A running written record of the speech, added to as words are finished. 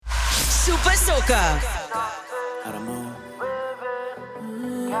Supa Soca.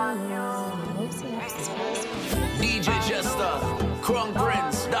 DJ Chester, Crown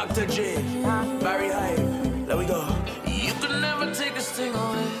Prince, Dr. J, Barry Hyde. There we go. You can never take this thing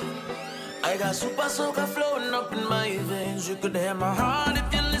away. I got Supa Soca flowing up in my veins. You could hear my heart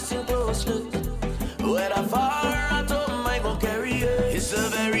if you listen closely. Whether far I told him I gon' carry it. It's the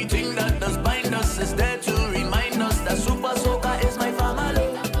very thing that does bind us. It's there to remind us that Supa Soca is my family.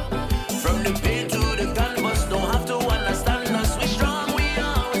 From the pain to the canvas, don't have to understand us. We strong, we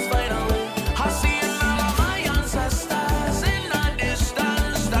always find a way. I see all of my ancestors in a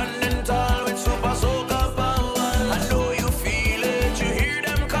distance, standing tall with Supa Soca power. I know you feel it, you hear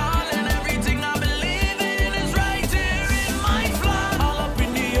them calling. Everything I believe in is right here in my flag. All up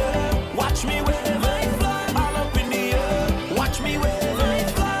in the air, watch me wave my flag. All up in the air, watch me wave my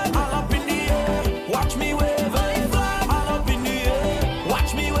flag. All up in the air, watch me wave my flag. All up in the air,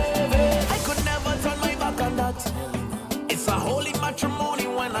 watch me wave it. I could never turn my back on that. It's a holy matrimony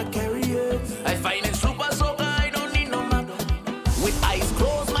when I carry it. I find in Supa Soca I don't need no map. With eyes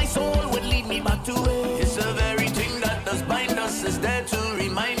closed, my soul would lead me back to it. It's the very thing that does bind us. It's there to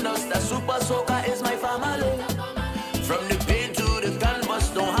remind us that Supa Soca is my family. From the pain to the canvas,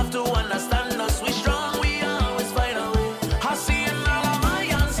 don't have to understand us. We strong, we always find a way. I see all of my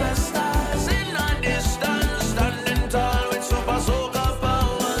ancestors in a distance, standing tall with Supa Soca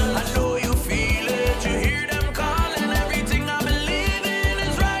power. I know you feel it, you hear them calling. Everything I believe in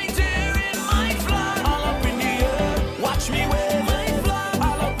is right here in my flag. All up in the air, watch me wave my flag.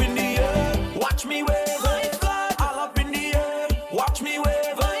 All up in the air, watch me wave my flag. All up in the air, watch me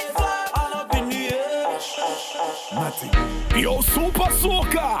wave my flag. All up in the air. Yo, Supa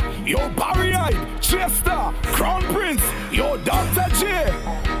Soca, yo, Barry Hyde, Chester, Crown Prince, yo, Dr. J.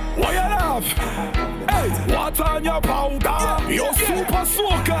 What you have? Hey, what on your powder? Yo, Supa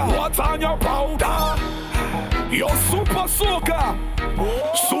Soca, what on your powder? Yo, Supa Soca,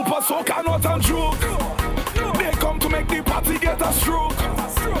 Supa Soca not a joke. They come to make the party get a stroke.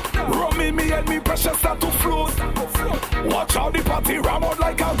 Rum in me and me pressure start to float. Watch how the party ram out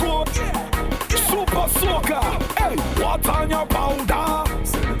like a goat. Supa Soca, hey, what on your powder?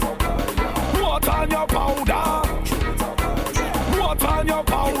 What on your powder? What on your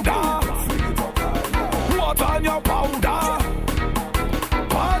powder? What on your powder?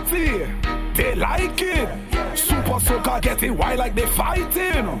 Party, they like it. Supa Soca getting wild like they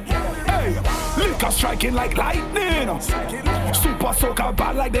fighting. Hey, liquor striking like lightning. Supa Soca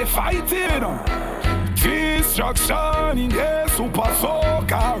bad like they fighting. Destruction in the Supa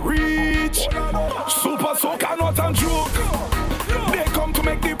Soca reach. Supa Soca not a joke. They come to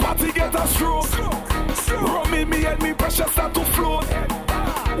make the party get a stroke. Rum in me and me pressure start to float.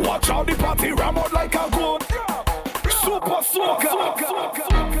 Watch how the party ram out like a goat. Supa Soca.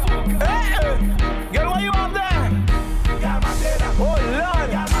 Hey, girl, what you have there? Oh Lord.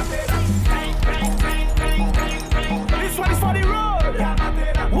 This one is for the road.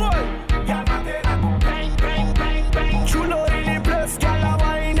 What? Chulo in the place, girl, I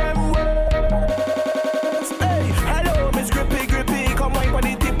wine them words. Hey, hello, Miss Grippy, Grippy, come wine for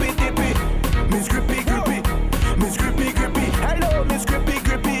the tippy, tippy. Miss Grippy, Grippy, Miss Grippy, Grippy. Hello, Miss Grippy,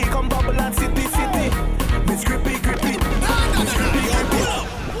 Grippy, come bubble and city, city. Miss Grippy, Grippy, Miss Grippy, Grippy.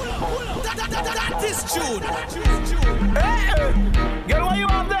 That is June. Hey, girl, what you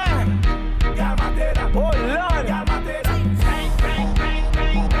have there? Oh Lord.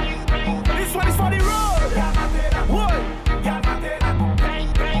 This one is for the road. What?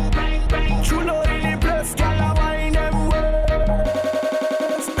 Chulo in the place, girl, I wine them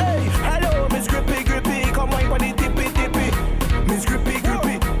words. Hey, hello, Miss Grippy, Grippy, come wine for the tippy, tippy. Miss Grippy,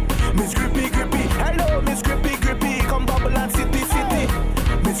 Grippy, Miss Grippy, Grippy. Hello, Miss Grippy, Grippy, come bubble and city, city.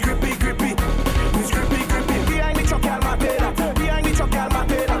 Miss Grippy, Grippy, Miss Grippy, Grippy. Behind the truck, y'all matera. Behind the truck, y'all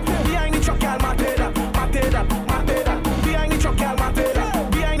matera. Behind the truck, y'all matera. Matera, matera. Behind the truck, y'all matera.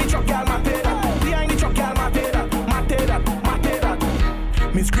 Behind the truck, y'all matera. Behind the truck, y'all matera. Matera, matera.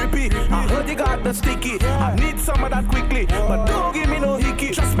 Miss Grippy, I heard you got the sticky. I need some of that quickly, but don't give me no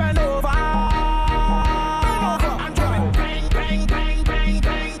hickey. Just bend over. And drop it. Bang, bang, bang, bang,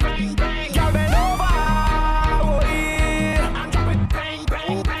 bang, bang, bang. Girl, bend over. Oh, yeah. And drop it. Bang,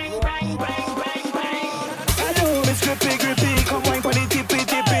 bang, bang, bang, bang, bang, bang. Hello, Miss Grippy, Grippy, come wine for the tippy,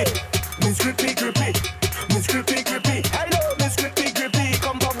 tippy. Miss Grippy, Grippy, Miss Grippy, Grippy. Hello, Miss Grippy, Grippy,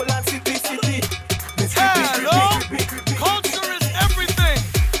 come bubble and city, city. Miss Grippy, Grippy, Grippy, Grippy. Culture is everything,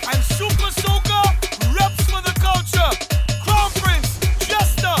 and Supa Soca reps for the culture. Crown Prince,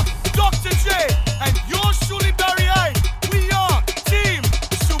 Jester, Dr.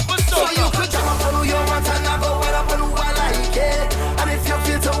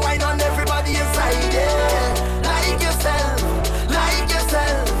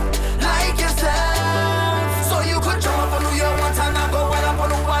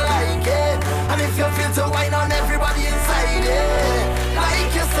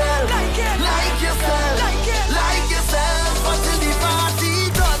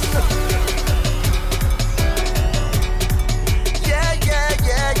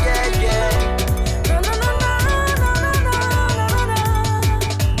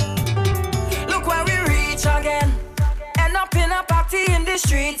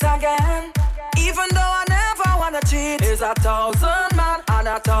 it again. Even though I never wanna cheat, it's 1,000 man and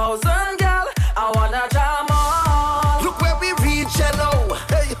 1,000 girl. I wanna jam on. Look where we reach, you know.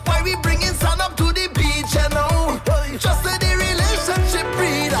 Hey, why we bringing sun up to the beach, you know. Hey, just let the relationship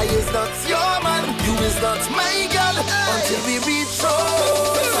breed. I is not your man, you is not my girl. Until we reach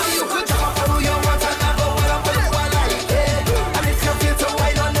home. So you could jump up who you want and never wanna put you like it. And if you feel to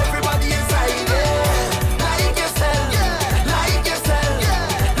wine on everybody inside it. Like yourself, like yourself,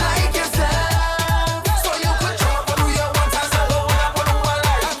 like yourself. So you could jump up who you want and never wanna put you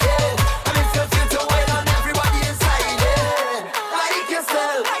like it. And if you feel to wine on everybody inside it. Like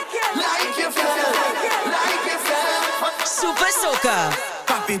yourself, like yourself, like yourself. Supa Soca.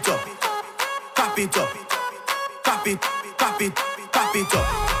 Pop it up, pop it up, pop it, pop it, pop it up,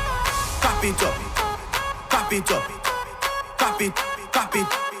 pop it up, pop it up, pop it, pop it,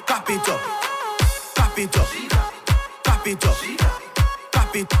 pop it up, pop it up, pop it up,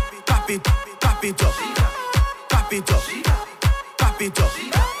 pop it, pop it, pop it up, pop it up, pop it up,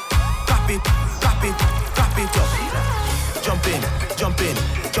 pop it, pop it, pop it up. Jump in, jump in,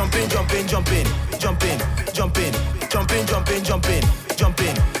 jump in, jump in, jump in, jump in, jump in, jump in, jump in, jump in, jump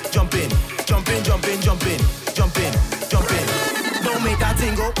in, jump in, jump in, jump in, jump in, jump in, jump in. Don't make that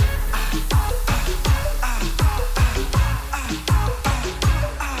thing go.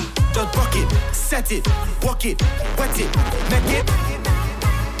 Just rock it, set it, walk it, wet it, make it.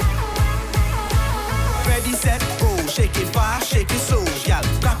 Ready, set, go. Shake it fast, shake it slow, y'all.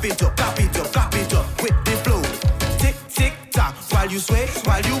 Clap it up, clap it up, clap it up with the flow. Tick, tick, tock. While you sway,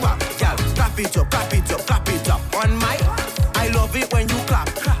 while you rock, y'all. Clap it up, clap it up, clap it up. On my, I love it when you clap.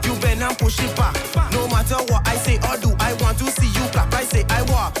 You bend and push it back. No matter what I say or do, I want to see you clap. I say I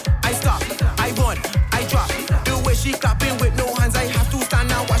walk, I stop, I run, I drop. The way she clapping with no hands, I have to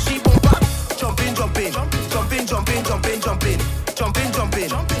stand and watch she bump back. Jumping, jumping, jumping, jumping, jumping, jumping, jumping, jumping,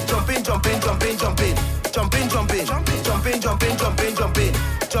 jumping, jumping, jumping, jumping, jumping, jumping, jumping, jumping, jumping, jumping,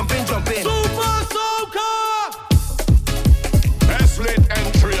 jumping, jumping. Supa Soca! Best late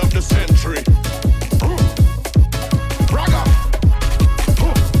entry of the century. Braga.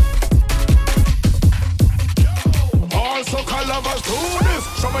 All soca lovers do this.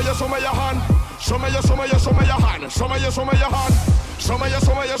 Show me your hand. Show me your hand. Show me your hand. Show me your hand. Show me your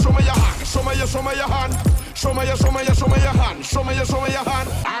hand. Show me your hand. Show me your hand.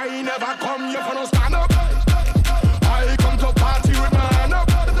 I never come here for no stand up. I come to party with my hand up.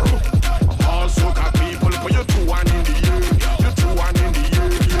 All soca people put your two hand in the air. Your two hand in the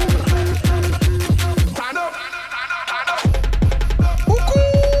air. Stand up.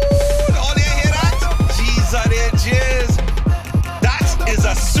 All you hear that? G's are there, G's. That is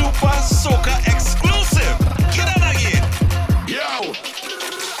a Supa Soca exclusive. Get on again. Yo,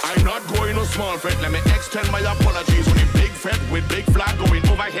 I'm not going no small fret. Let me extend my apologies. With a big fret with big flag going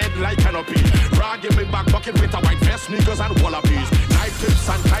overhead like canopy. Raw give me back bucket with a white vest, sneakers and wallabies. Knife tips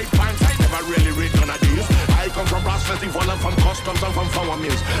and tight pants. I never really rate none of these. I come from brass festival and from customs and from flour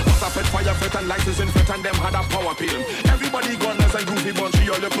mills. But I fed fire fit and licensing fit and them had a power pill. Everybody gunners and goofy Bunji,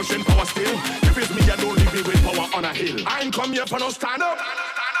 all you pushing power still. If it's me, I don't leave me with power on a hill. I ain't come here for no stand up.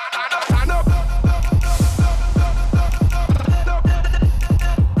 Stand up.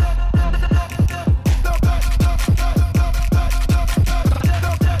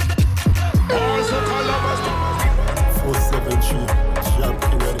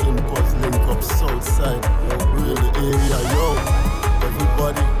 Southside, really area, yo.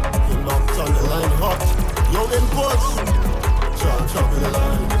 Everybody, you locked on the line hot. Yo, in Pulse. Jump in the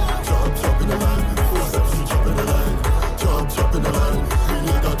line. Jump in the line. Full section, jump in the line. Jump in the line.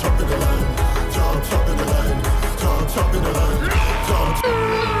 Really got jump in the line. Jump in the line. Jump in the line.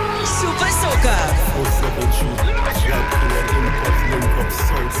 Supa Soca. 473. Jump in Pulse, link up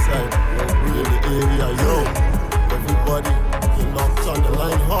Southside. Really area, yo. Everybody, you locked on the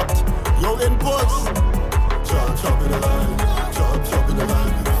line hot. Yo, in Pulse. Jump in the line. Jump in the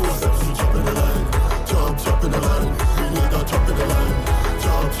line. Full section, jump in the line. Jump in the line. Really got jump in the line.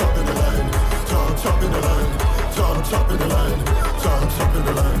 Jump in the line. Jump in the line. Jump in the line. Jump in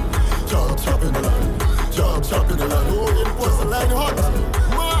the line. Jump in the line. Jump in the line. Oh, in Pulse, the line hot.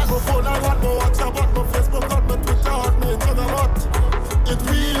 My phone I hot, my WhatsApp hot, my Facebook hot, my Twitter hot, my Instagram hot. It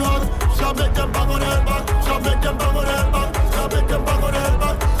real hot. Shall make them bang on the head back. Shall make them bang on the head back. Shall make them bang on the head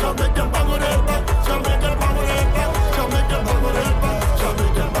back. Shall make them bang on the head back. Shall make them bang on the head back. Shall make them bang on the head back. Shall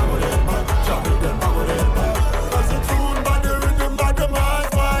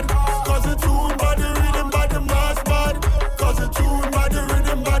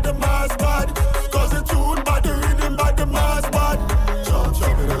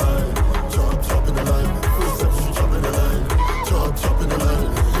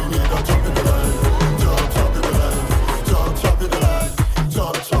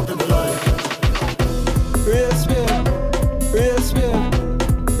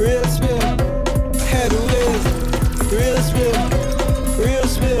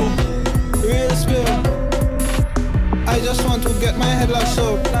head like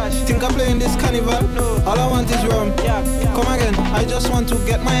soap. Think I'm playing this carnival? No. All I want is rum. Come again, I just want to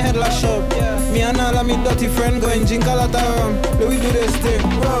get my head like soap. Me and all of me dirty friend going drink a lot of rum. Let me do this thing.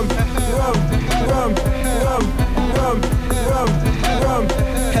 Rum, rum, rum, rum, rum, rum, rum.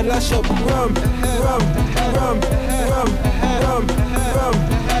 Head like soap. Rum, rum, rum, rum, rum, rum,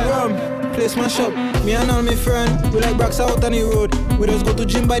 rum. Place my shop. Me and all my friend, we like bracks out on the road. We just go to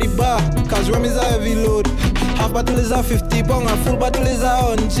gym by the bar, cause rum is a heavy load. Half bottle is a 50 pound, a full bottle is a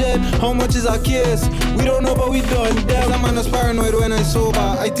 100. How much is a case? We don't know, but we done them. I'm just paranoid when I sober.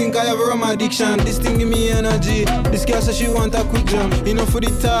 I think I have a rum addiction. This thing give me energy. This girl says she want a quick jump. Enough for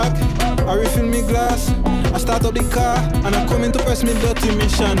the talk. I refill me glass. I start up the car and I come in to press me dirty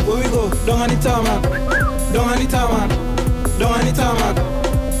mission. Where we go? Down on the tarmac. Down on the tarmac. Down on the tarmac.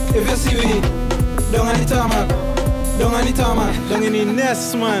 If you see me, down on the tarmac. Down on the tarmac, down in the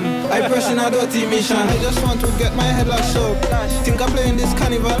nest, man. I pressing a dirty mission. I just want to get my head like soap. Think I'm playing this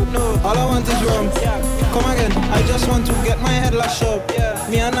carnival? No. All I want is rum. Come again, I just want to get my head like soap.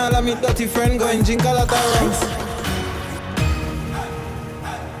 Me and all of me dirty friend going drink a lot of rum.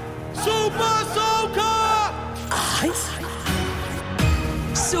 Supa Soca!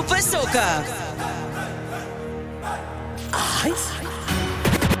 Supa Soca.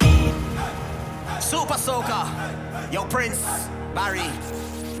 Supa Soca. Yo, Prince, Barry,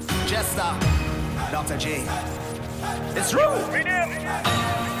 Jester, Dr. J. It's Drue.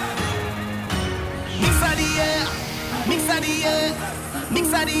 Mix of the year, mix of the year, mix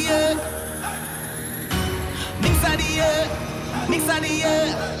of the year, mix of the year, mix of the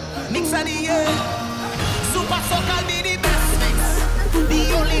year, mix of the year. Supa Soca be the best mix, the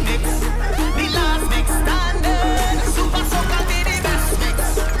only mix, the last mix standing. Supa Soca be the best mix,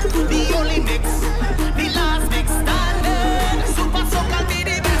 the only mix, the last mix standing. Supa Soca be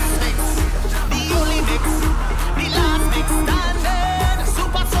the best mix, the only mix, the last mix standing.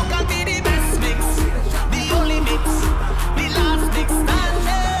 Supa Soca be the best mix, the only mix, the last mix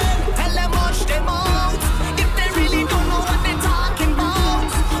standing. Tell them watch them out if they really don't know what they're talking about.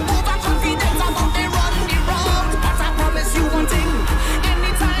 Overconfident about they run the road, but I promise you one thing.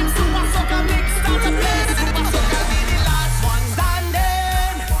 Anytime Supa Soca mix start to play, Supa Soca be the last one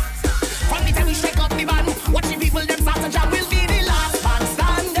standing. From the time we shake up the band, watching people them start to jam, we'll be the last man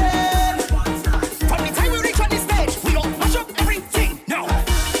standing. From the time we reach on the stage, we don't mash up everything. No.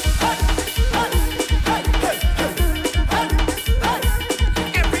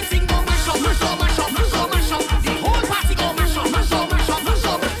 Everything go mash up, mash up, mash up, mash up, mash up. The whole party go mash up, mash up, mash up, mash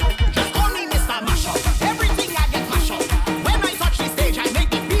up. Just call me Mr. Mash Up. Everything I get mash up. When I touch the stage, I make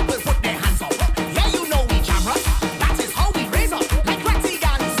the people put their hands up. Yeah, you know we jam rock. That is how we raise up. Like Ratty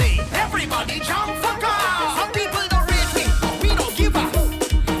Gan say, everybody jump fuck up. Some people don't rate me, but we don't give up.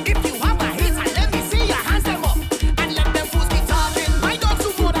 If you have a hater, let me see your hands them up. And let them fools be talking. My dogs do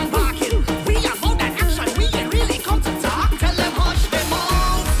more than barking. We are more than action. We ain't really come to talk. Tell them hush them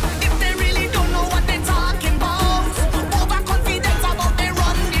out. If they really don't know what they're talking about. Overconfident about they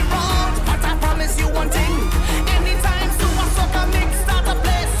run the road. But I promise you one thing. Anytime Supa Soca mix start to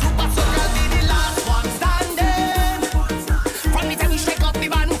play, Supa Soca be the last one standing. From the time we shake up the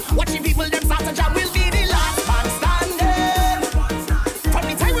band, watching people them start to jam, we'll be the last man standing. From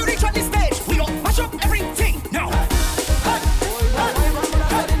the time we reach on the stage, we don't mash up everything. No.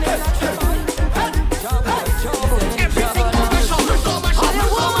 Everything go mash up, mash up, mash up, mash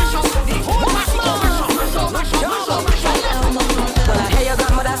up, mash up. The whole party go mash up, mash up, mash up, mash up, mash up. Well, I hear your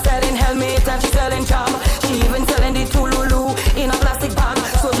grandmother selling helmet and she selling charm. She even selling the Tululu in a plastic bag.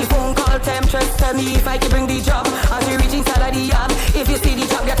 So she phone call Temptress, tell me if I can bring the job. As we reach inside of the yard, if you see the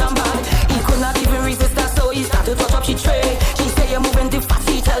job get on bad. He could not even resist her, so he started to touch up she tray. She say you're moving too fast,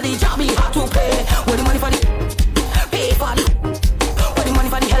 he tell the job he had to pay. What the money for the pay for the? What the money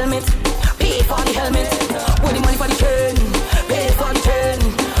for the helmet? Pay for the helmet. What the money for the chain? Pay for the chain.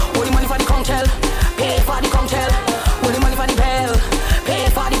 What the money for the conch shell? Pay for the conch shell. What the money for the bell? Pay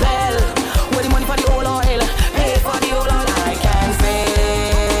for the bell. What the money for the oil oil? Pay for the oil oil. I can fade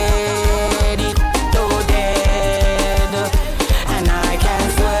it to dead, and I can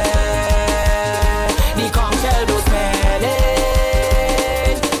swear the conch shell do smell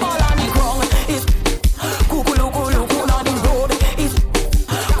it. All on the ground is cuckoo-loo-coo-loo-coo on the road. Is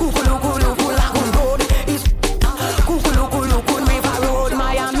cuckoo-loo-coo-loo-coo Lagoon Road. Is cuckoo-loo-coo-loo-coo River Road.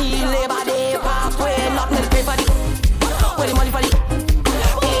 Miami, Labor Day, Parkway, nothing to pay for the. What the money for the?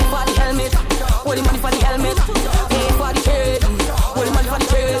 Pay for the helmet. What the money for the helmet? Pay for the chain. What the money for the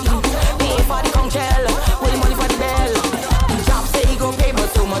chain? Pay for the conch shell. What the money for the bell? The job say he go pay, but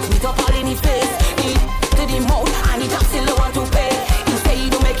so much meat up all in his face. He to the mouth and the job still don't want to pay. He say he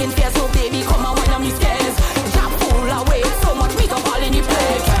don't make it fair, so baby come and wine on me stairs. Job full away, so much meat up all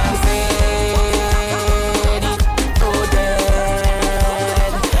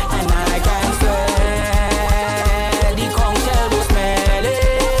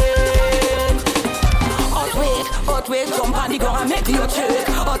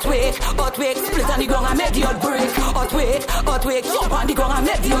hot wake, split on the ground and make the hot break. Hot wake, jump on the ground and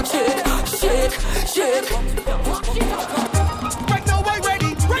make the hot shake. Right now I'm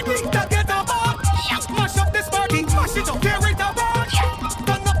ready to get a ball. Mash up this party, mash it up, tear it apart.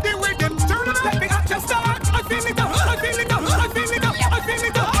 Turn up the rhythm, turn it up, let the action start. I feel it up.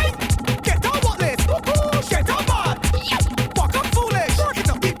 Get on what list, get on bad. Walk up foolish, get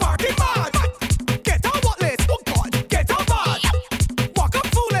up the party mad. Get on what list, get on bad. Walk up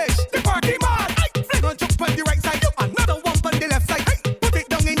foolish, the party mad. Fling on jump on the right side, another one on the left side. Put it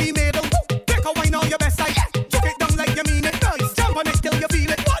down in the middle, take a wine on your best side. Chuck it down like you mean it, nice. Jump on it till you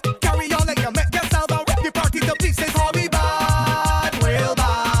feel it. What? Carry on like you make yourself and rip the party to pieces. How we bad, real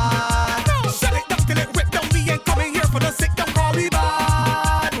bad. Shut it down till it rip down. We ain't coming here for the sick down. How we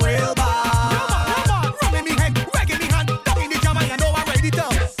bad, real bad. Rum in me head, rag in me hand, down in the jam and you know I'm ready to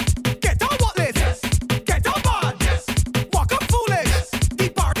get on what list, get on bad. Walk up foolish, the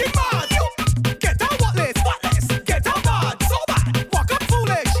party mad. Get on what list, get on bad. So bad, walk up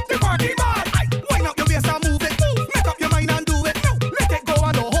foolish, the party mad. Wind up your waist and move it, make up your mind and do it. Let it go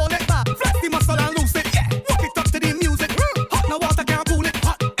and don't hold it back. Flex the muscle and loose it, walk it up to the music. Hot no water can't cool it.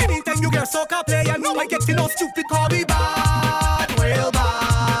 Hot anytime you hear soca play, you know I get to know stupid. Call me bad, real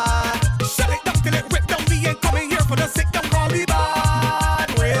bad. Shut it down till it rip down. We ain't coming here for the sick down. Call me bad,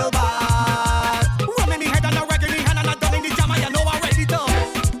 real bad. Rum in me head and a rag in me hand and a gun in the jam and you know I'm ready to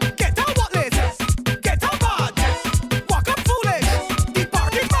get on what list, get on bad. Walk up foolish, the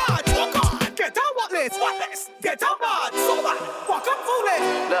party mad. Walk on, get on what list, get on bad. So bad, walk up foolish.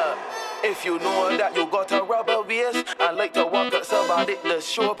 Look, if you know that you got a rubber waist, I like to walk up somebody to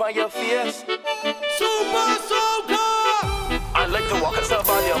show up on your face. Super Soca. I like to walk up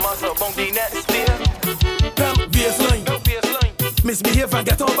somebody a muscle bump the next day. Pelt baseline. Misbehave and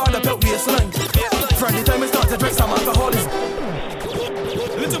get over the pelt baseline. From the time we start to drink some alcohol is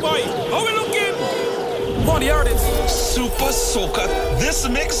little boy, how we looking? For the artists. Super Soca, this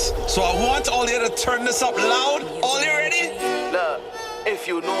mix. So I want all you to turn this up loud. All you ready? Look, if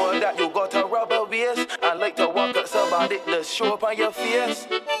you know that you got a rubber waist, I like to walk up somebody to show up on your face.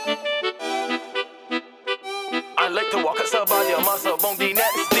 I like to walk up somebody a muscle bump the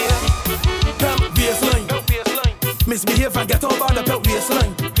next day. Pelt baseline. Misbehave and get over the pelt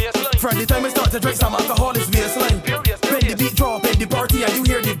baseline. From the time we start to drink some alcohol is baseline. When the beat drop in the party and you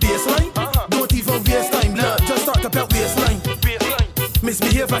hear the baseline, don't even waste time, love, just start to pelt baseline.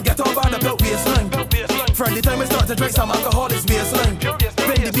 Misbehave and get over the pelt baseline. From the time we start to drink some alcohol is baseline.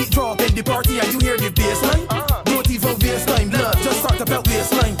 When the beat drop in the party and you hear the baseline, don't even waste time, love, just start to pelt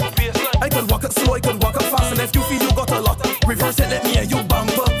baseline. I can walk up slow, I can walk up fast, and if you feel you got a lot, reverse it, let me and you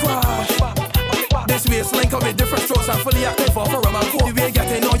bumper crash. This waistline come with different strokes, I'm fully active for rum and coke. The way I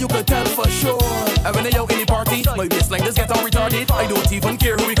get in, know you can tell for sure. And when they out in the party, my waistline just get on retarded. I don't even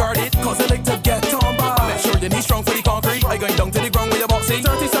care who record it, cause I like to get on by. Make sure your knees strong for the concrete. I going down to the ground where you're boxing.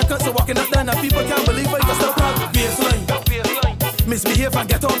 30 seconds to walking up there, and people can't believe I can still pelt baseline. Misbehave and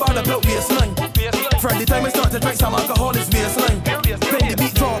get on by the pelt baseline. From the time I start to drink some alcohol is baseline. When the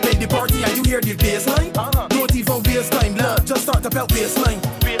beat drop in the party and you hear the baseline, don't even waste time, love, just start to pelt baseline.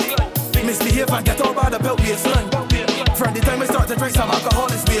 Misbehave and get on by the belt baseline. From the time I start to drink some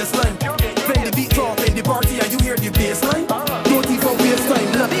alcohol is baseline. When the beat drop in the party and you hear the baseline, don't even waste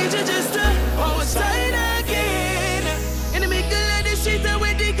time, love. DJ just outside again. In the middle of the street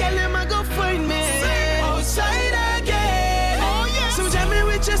where the girl them a go find me. Outside again. So jam me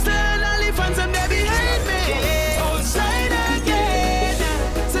with just and all the fans and they behind me. Outside again.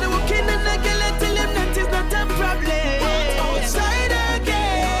 So they walking and the girl I tell them that is not a problem. Outside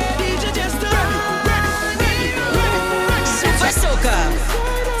again. DJ just Super Soca.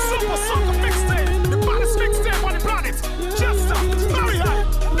 Super Soca mixtape, the baddest mixtape on the planet. Just stop, very high.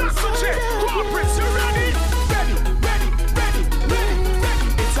 That's the chick. Come on, Prince, you ready? Ready.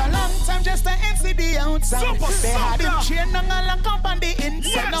 It's a long time just to NCD outside. Super They had him Soca. chain on a lock up on the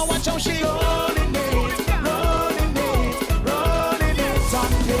inside. Yes. Now watch how she rolling it.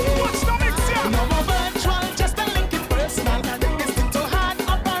 Sunday. Watch the mix, yeah. No more virtual, just a link it personal. This thing too hard,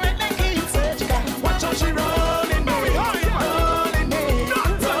 operate like it's surgical. Watch how she rolling it.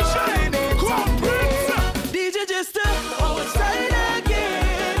 DJ just outside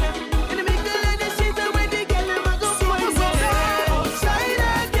again. In the middle of the street where the girl them a go find me. Outside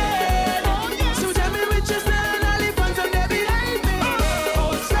again. So tell me which is and all the fans and they behind me.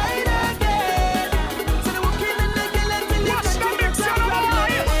 Outside again.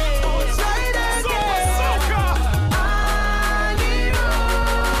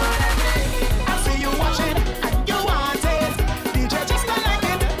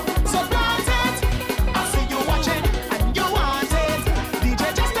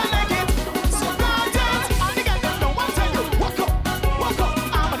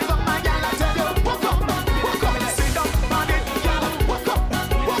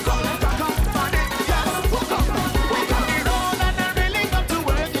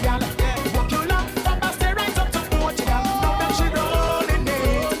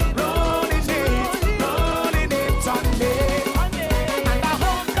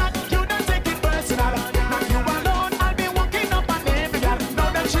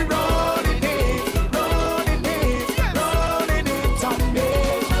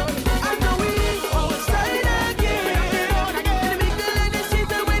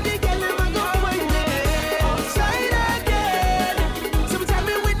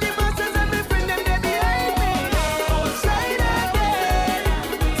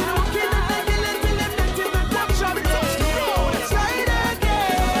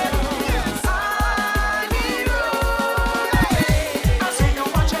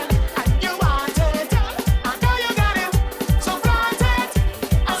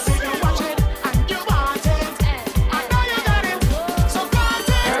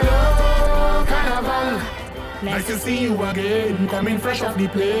 see you again, coming fresh off the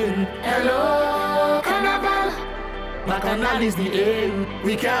plane. Hello, Carnival. Bacchanal is the aim.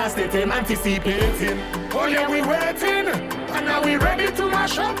 We can't stay till anticipating. Oh yeah, we waiting, and now we ready to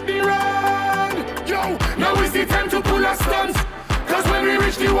mash up the road. Yo, now is the time to pull a stunt. Cause when we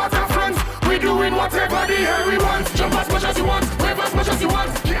reach the waterfront, we doing whatever the hell we want. Jump as much as you want, wave as much as you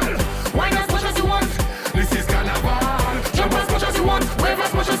want, girl, wine as much as you want. This is Carnival. Jump as much as you want, wave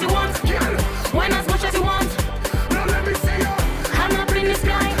as much as you want, girl, wine as much as you want. Now let me see you. Hand up in the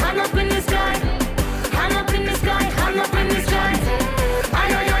sky, hand up in the sky, hand up in the sky, hand up in the sky.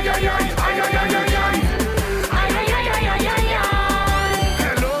 Ay ay ay ay ay, ay ay ay ay ay, ay ay ay ay ay ay ay.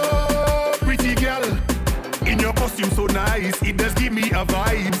 Hello, pretty girl, in your costume so nice, it does give me a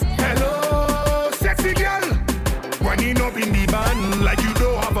vibes. Hello, sexy girl, winding up in the van like you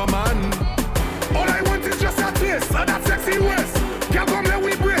don't have a man. All I want is just a taste of that sexy waist. Girl, come let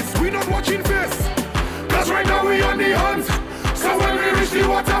we brace, we not watching face. Cause right now we on the hunt. So when we reach the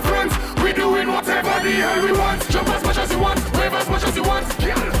waterfront, we doing whatever the hell we want. Jump as much as you want, wave as much as you want,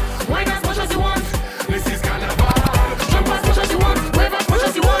 girl, wine as much as you want. This is Carnival. Jump as much as you want, wave as much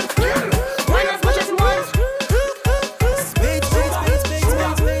as you want, girl, wine as much as you want.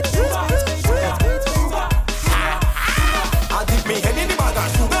 I dip me head in the bag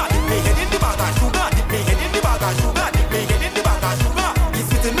of sugar, dip me head in the bag of sugar, dip me head in the bag of sugar, dip me head in the bag of sugar. It's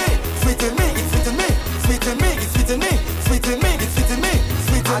sweeting me, sweeting me, it's sweeting me, sweeting me, it's sweeting me, sweeting me, it's sweeting me,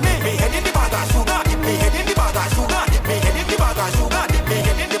 sweeting me. Dip me head in the bag of sugar, dip me head in the bag of sugar, dip me head in the bag of sugar, dip me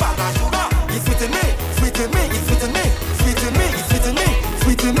head in the bag of sugar. It's sweeting me, sweeting me, it's sweeting me, sweeting me, it's sweeting me,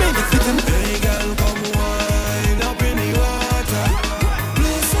 sweeting me, it's sweeting me. Hey girl, come wine up in the water,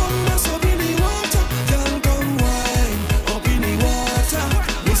 play some mess up in the water. Girl, come wine up in the water.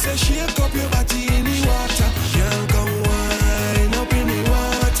 Me say shake up your body in the water. Girl, come wine up in the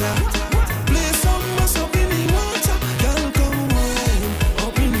water. Play some mess up in the water. Girl, come wine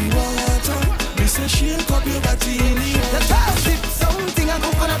up in the water. Me say shake up your body in the water. Let's try to sip something and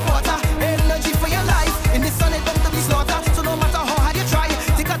coconut water. Energy for your life. In the sun it don't to be slaughter. So no matter how hard you try,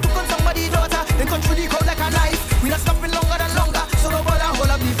 take a took on somebody's daughter. Then cut through the crowd like a knife. We not stopping longer than longer. So no bother hold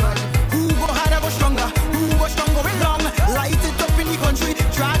up the vibe. Who go harder go stronger? Who go strong going long? Light it up in the country.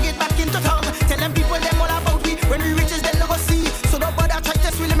 Drag it back into town. Tell them people them all about we. When we reaches then they go see. So no bother try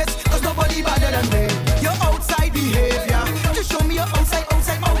test we limits. Cause nobody better than me. Your outside behavior. Just show me your outside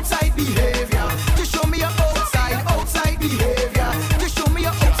behavior. Just show me your outside behavior. Just show me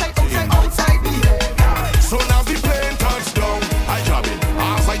your outside behavior. So now the plane touchdown, I jabbing.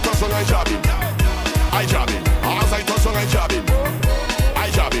 As I touch on, I jabbing. I jabbing. As I touch on, I jabbing. I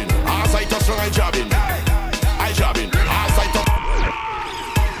jabbing. As I touch on, I jabbing. I jabbing. As I touch.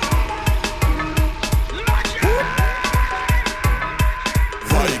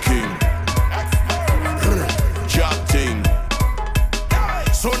 Viking. Jatting.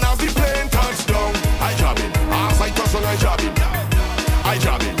 So now the plane touchdown, I jabbing. As I touch on, I jabbing. I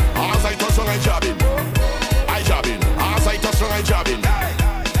jabbing. As I touch on, I jabbing. I jabbing. As I touch on, I jabbing.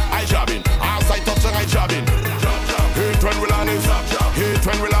 I jabbing. As I touch on, I jabbing. Hate when we land is hate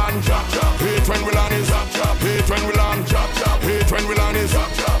when we land. Hate when we land is hate when we land. Hate when we land is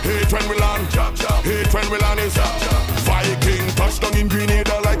hate when we land. Hate when we land is Viking touchdown in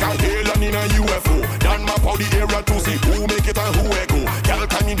Grenada like a alien in a UFO. Dan map out the area to see who make it and who echo. Girl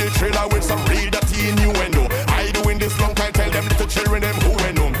come in the trailer with some real dirty innuendo. I doing this long time, tell them little children them who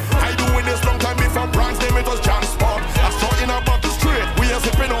I know. I doing this long time before brands name it was transport. I saw in about the street, we are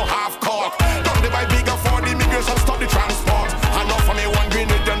sipping on half cock. Don't they buy bigger for the immigration, stop the transport. Enough for me one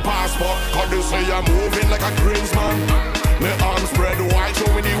grenade and passport. Cause they say I'm moving like a greensman. My arms spread wide,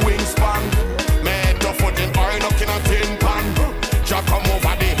 showing the wingspan. My head off foot in oil, knocking a tin pan. Jack come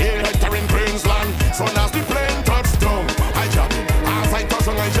over the hill, entering Queensland. So now the plane touchdown, I jabbing. As I touch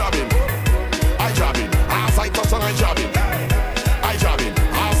on, I jabbing. I jabbing. As I touch on, I jabbing. I jabbing.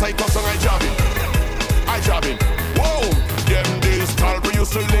 As I touch on, I jabbing. I jabbing. Whoa, them days Calvary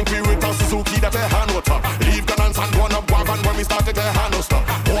used to link me with a Suzuki that a hand water. Leave guns and go on up wagon when we started a hand stop.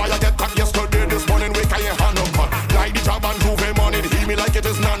 Boy, I get caught yesterday, this morning we can't hand up. Like the job and Drue morning, hear me like it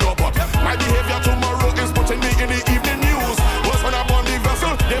is nano. But my behavior tomorrow is putting me in the evening news. Was when I'm on the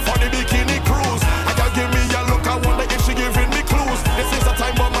vessel, they for the bikini cruise. I can give me a look, I wonder if she giving me clues. This is the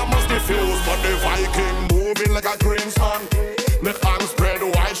time, but I must diffuse. But the Viking moving like a greenspan. My arms spread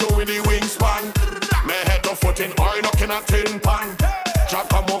wide, showing the wingspan. My head off foot in oil, knocking a tin pan. Jack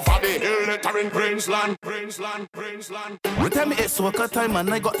come over the hill, entering Princeland. We tell me it's soca time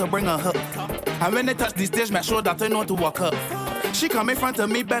and I got to bring her hook. And when they touch the stage, make sure that I know to walk up. She come in front of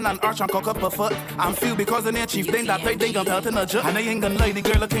me, bend and arch and cock up her foot. I'm feel because the near chief thing that I think I'm felt in a jet. And I ain't gonna lie, the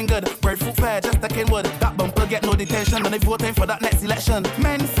girl looking good. Breadfruit fair, just like Kenwood. That bumper get no detention, and they voting for that next election.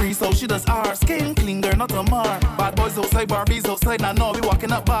 Men free, so she does R. Skin clean, girl, not a mar. Bad boys outside, Barbies outside. Now no, we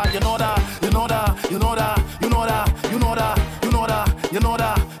walking up bar. You know that.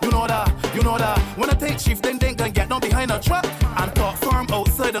 When I take shift, then they gonna get down behind a truck and talk firm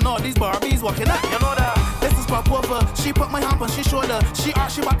outside and all these Barbies walking up. You know that. This is pop over. She put my hand on she shoulder. She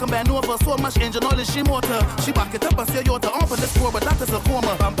arch, she back and bend over. So much engine oil, she motor. She back it up and say, yo, to on for this floor, but that is a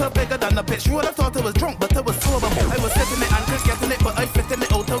coma. Bumper bigger than the pitch. You would have thought I was drunk, but I was sober. I was sitting it and Chris getting it, but I fitting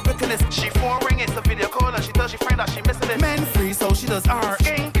it out of wickedness. She phone ring, it's a video call, and she tells she friend that she missing it. Men free, so she does R.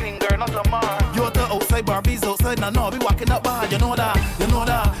 Ain't clean, girl, not a mar. You're the outside, Barbies outside. Now no, we walking up bar. You know that.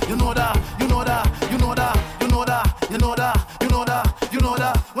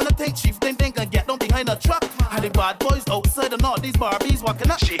 When I take chief, then they can get down behind a truck. And the bad boys outside and all these Barbies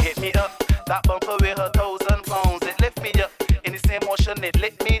walking up. She hit me up, that bumper with her 1,000 pounds. It lift me up, in the same motion it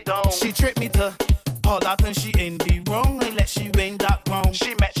lit me down. She tripped me to all that and she in the wrong. I let she win that round.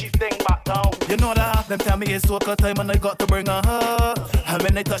 She met chief thing back down. You know that, them tell me it's soca time and I got to bring her up. And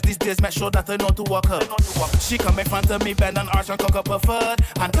when they touch these days, make sure that I know to walk up. She come in front of me, bend and arch and cock up her foot.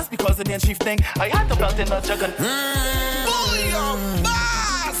 And just because of the chief thing, I had to belt in a jug and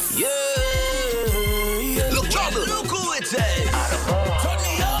yeah. Look, trouble. Look who it is. Turn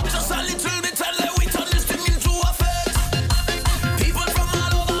me up just a little bit and let we turn this thing into a fete. People from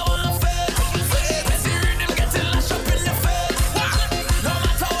all over want fete. Let's hear them getting lashed up in the fete. No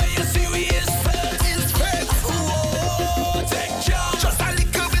matter where you see, we is fete. It's fete. Whoa, take charge. Just a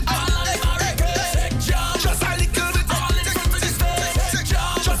little bit. All of them are records. Take charge. Just a little bit. All in front of the stage. Take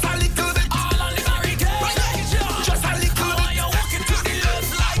charge. Just a little bit. All on the barricade. Take charge. Just a little bit. You're walking to the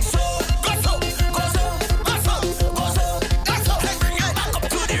left like so.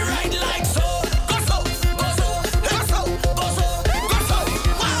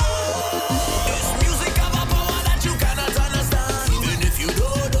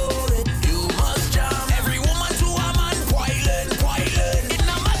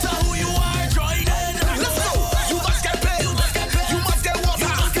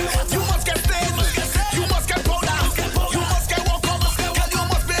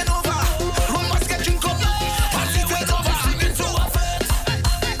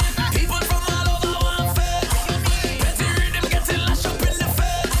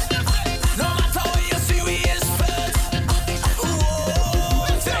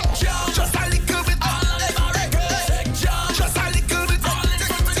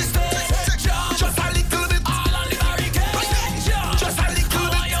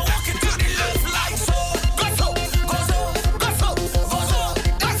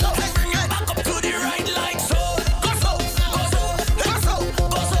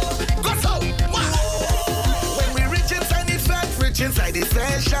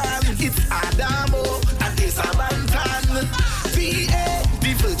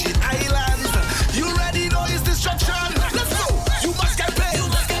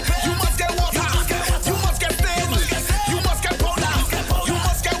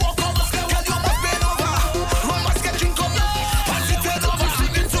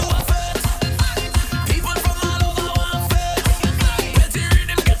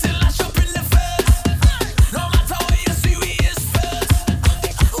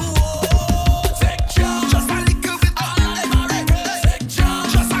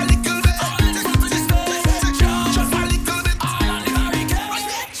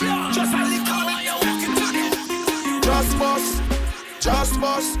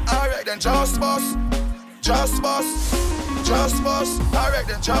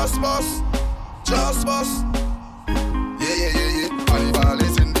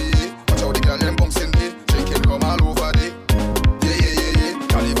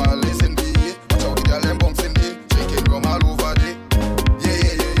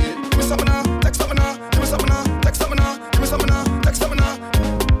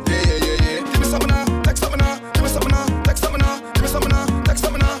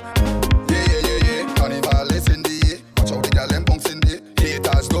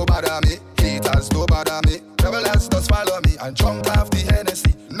 And drum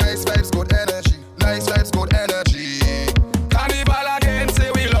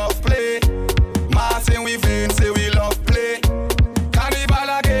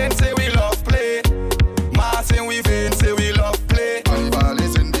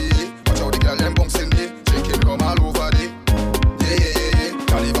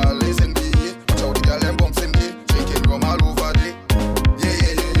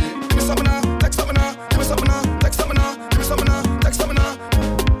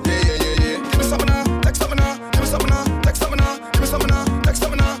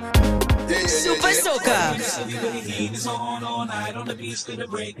beach till the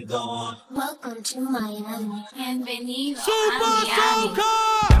break of dawn. Welcome to Miami. Bienvenido Supa Soca!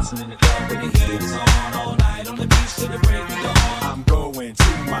 Dancing in the club with the heat is on. All night on the beach till the break of dawn. I'm going to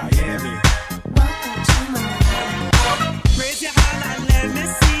Miami. Welcome to Miami. Raise your hand and let me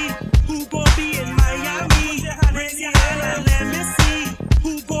see who gon' be in Miami. Raise your hand and let me see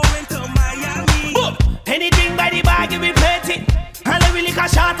who going to Miami. Boom. Anything by the bar, give me plenty. And I really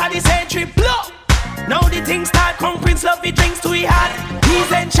cash out of the century. Blow. Now the things start. Crown Prince love the drinks too hard. He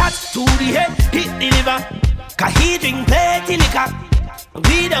send shots to the head, hit the liver. Cause he drink plenty liquor.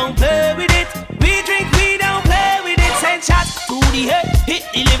 We don't play with it. We drink, we don't play with it. Send shots to the head, hit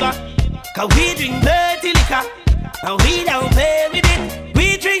the liver. Cause we drink plenty liquor. And we don't play with it.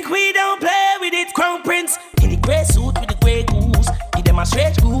 We drink, we don't play with it. Crown Prince in the grey suit with the grey goose. Give them a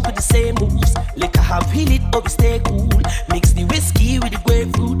stretch groove with the same moves. Liquor have heal it, but we stay cool. Mix the whiskey with the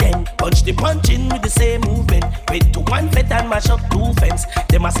grapefruit, then punch the punching with the same movement. Wait to one fet and mash up two fence.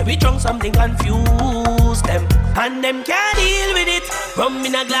 They must have be drunk, something confuse them. And them can't deal with it. Rum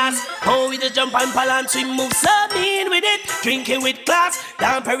in a glass, oh we just jump and pal and swim, move so mean with it. Drinking with class,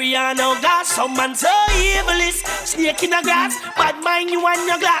 down Periano gas. Some man so evilist, snake in a grass. Bad mind you and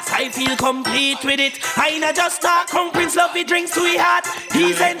your glass, I feel complete with it. I not just talk, Crown Prince love it, drinks too hard.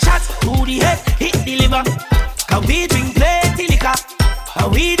 He send shots to the head, hit the liver. Cause we drink plenty liquor,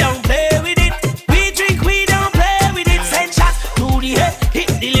 and we don't play with it. We drink, we don't play with it. Send shots to the head, hit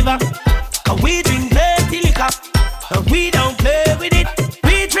the liver. Cause we drink plenty liquor, and we don't play with it.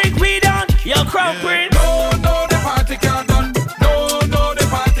 We drink, we don't. Yo, Crown Prince. No, the party can't done. No, the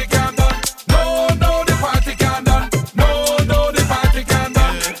party can't done. No, the party can't done. No, the party can't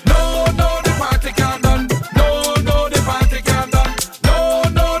done. No, the party can't done. No, the party can't done. No,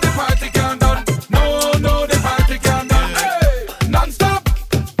 the party can't done. No, the party can't done. Hey, non-stop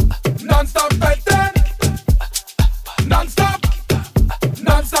betting, non-stop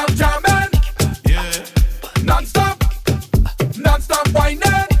jamming, yeah, non-stop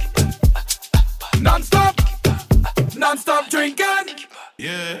whining, non-stop drinking,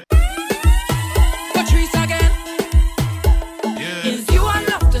 yeah. Patrice again. Yeah. Is you I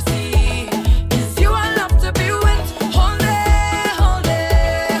love to see? Is you I love to be with? Hold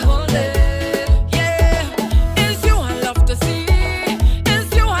it, yeah. Is you I love to see?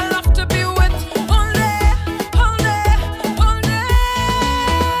 Is you I love to be with? Hold it.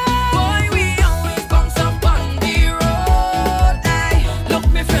 Boy, we always bounce up on the road. Ay, look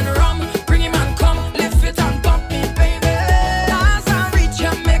me friend rum, bring him and come, lift it and bump me, baby. As I reach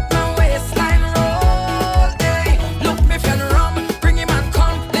you, make my waistline roll. Ay, look me friend rum, bring him and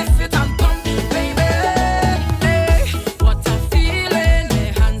come, lift it and pump me, baby. Ay, what a feeling,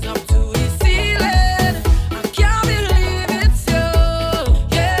 my hands up to the ceiling. I can't believe it's you,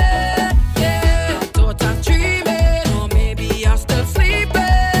 yeah. I thought I'm dreaming, or maybe I'm still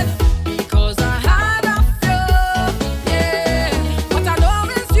sleeping, because I had a few, yeah. But I know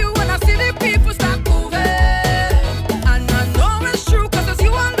it's you when I see the people start moving, and I know it's true, cause it's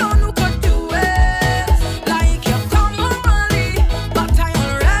you alone who could do it. Like you come home early, but I'm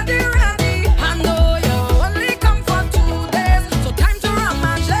already ready. I know you only come for 2 days, so time to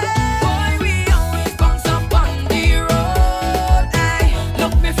romance. Boy, we always bounce up on the road. Ay,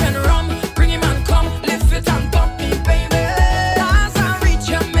 look me friend rum, bring him and come, lift it and bump me, baby. As I reach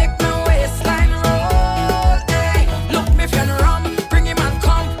you, make my waistline roll. Ay, look me friend rum, bring him and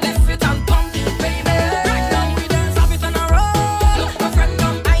come, lift it and pump me, baby. Right now we dance, have it on a roll. Look my friend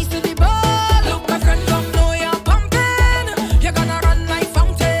come, ice to the ball. Look my friend come, know you're pumping. You're gonna run like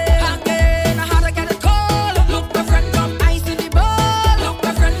fountain. Again, I had to get it cold. Look my friend come, ice to the ball. Look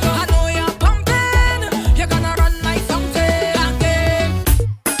my friend come, I know you're pumping. You're gonna run like fountain. Again.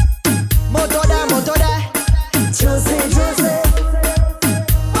 Moto da, juicy.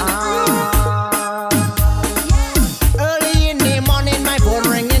 Early in the morning, my phone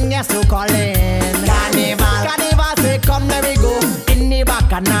ringing, guess who calling? Carnival, say come, let me go. In the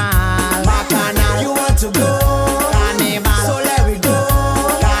bacchanal, you want to go? Carnival, so let we go.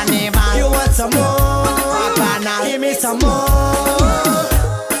 Carnival, you want some more? Bacchanal, give me some more.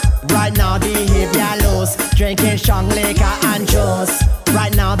 Right now, behavior loose, drinking strong liquor and juice.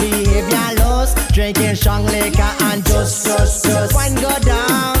 Right now, behavior loose, drinking strong liquor and juice. Wine go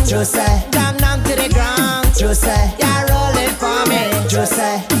down, juicy, down to the ground, juicy. Yeah, roll it for me,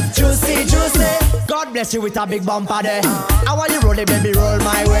 juicy. God bless you with a big bumper there. I want you roll it, baby, roll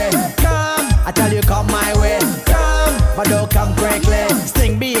my way. Come, I tell you, come my way. Come, but don't come quickly.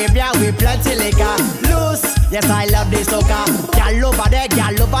 Sting behavior with plenty liquor. Loose, yes, I love the soca. Girl over there,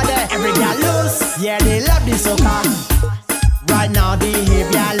 every girl loose. Yeah, they love the soca. Right now,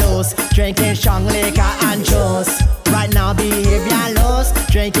 behavior loose, drinking strong liquor and juice. Right now, behavior loose.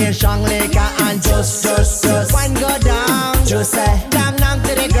 strong liquor and juice. Wine go down, juicy. Damn down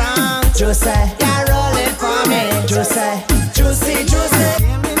to the ground, juicy. Yeah, roll it for me, juicy. Juicy.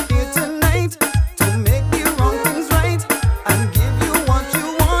 Came in here tonight to make the wrong things right and give you what you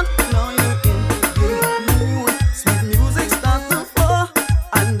want. Now you're in the mood. Sweet music starts to flow,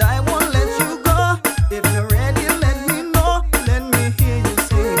 and I won't let you go. If you're ready, let me know. Let me hear you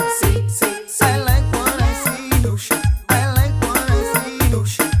say, see. I like what I see. I like what I see.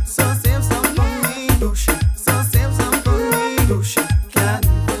 So save some for me. So save some for me. Can't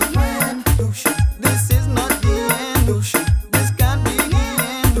even win. This is not the end. This can't be the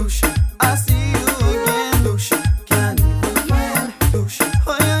end. I see you again. Can't even win.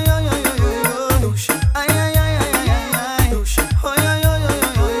 Oh yeah. Ay. Oh yeah.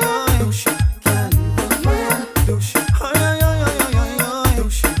 Can't even win. Oh yeah.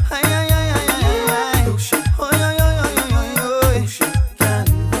 Ay. Oh yeah. Can't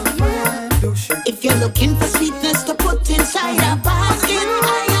even win. If you're looking for sweetness to put inside a basket, I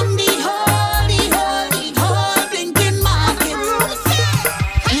am the holy blinking man.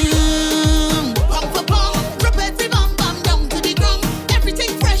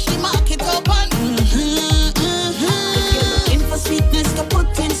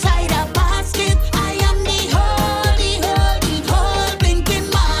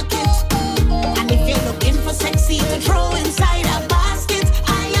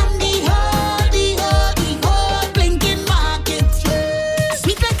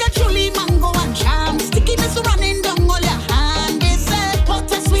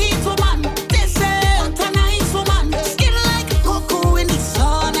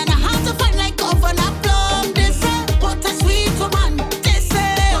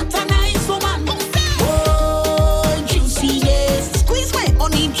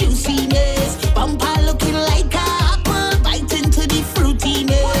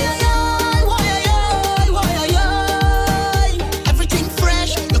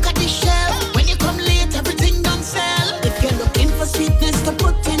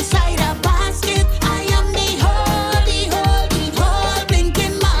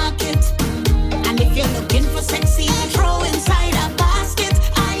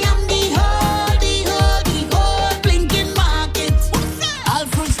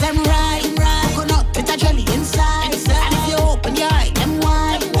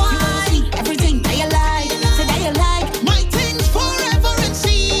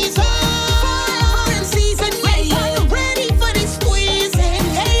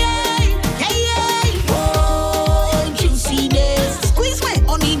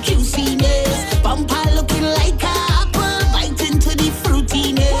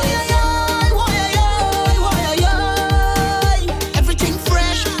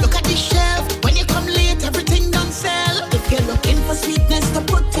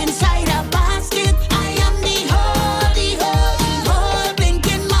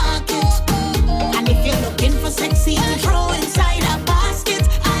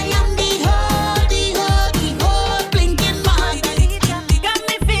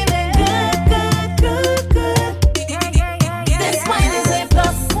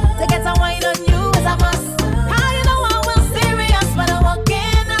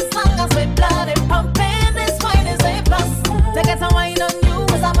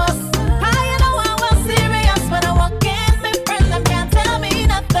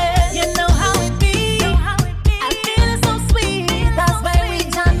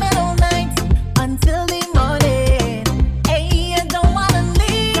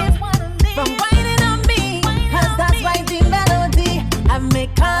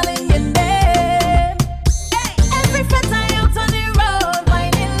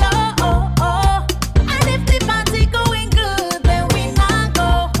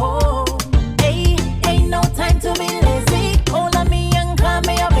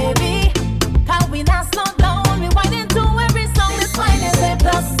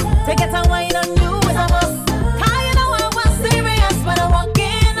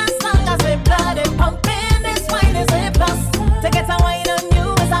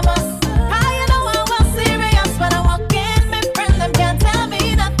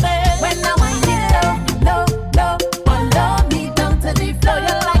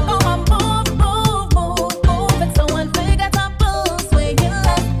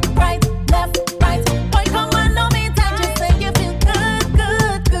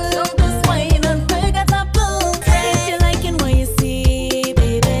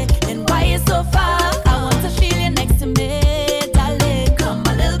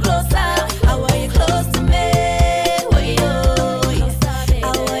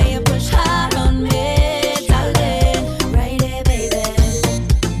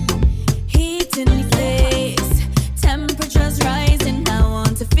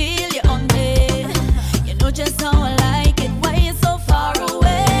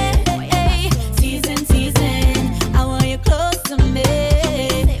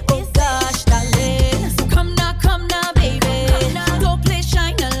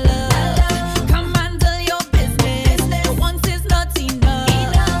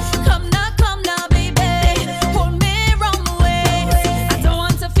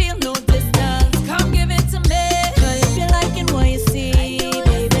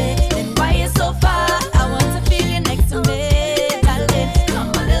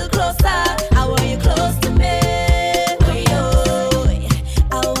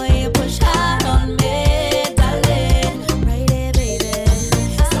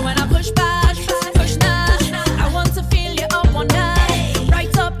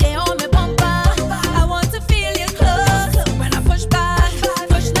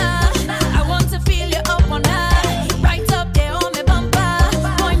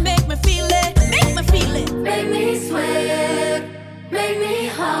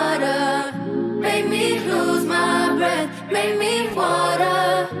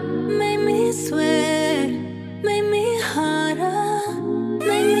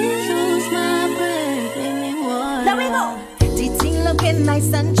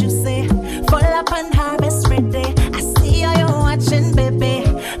 nice and juicy. Full up and harvest ready. I see how you're watching, baby.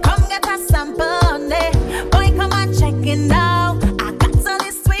 Come get a sample on it. Boy, come and check it now. I got all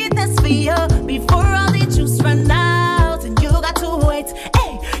this sweetness for you before all the juice run out. And you got to wait.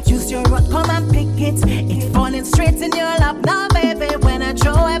 Hey, use your rod, come and pick it. It's falling straight in your lap now, baby. When I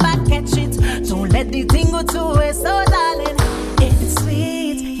throw it back, catch it. Don't let the thing go to waste, so darling. If it's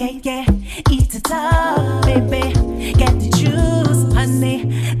sweet, yeah, yeah, eat it up, baby. Get the juice, honey.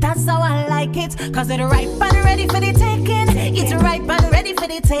 That's how I like it. Cause it's ripe and ready for the taking. It's ripe and ready for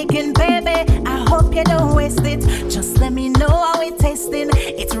the taking, baby. I hope you don't waste it. Just let me know how it's tasting.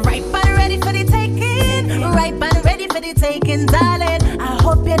 It's ripe and ready for the taking. Ripe and ready for the taking, darling. I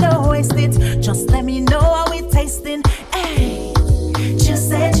hope you don't waste it. Just let me know how it's tasting. Hey,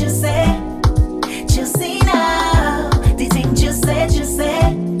 juicy, juicy. Juicy now, the thing juicy, juicy.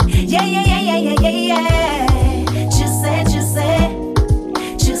 Yeah, yeah, yeah, yeah, yeah, yeah, yeah. Juicy, juicy.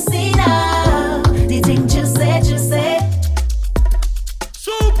 Juicy now, the thing juicy, juicy.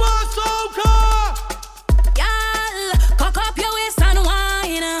 Supa Soca! Y'all, cock up your waist and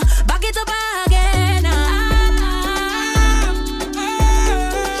wine. Back it up again.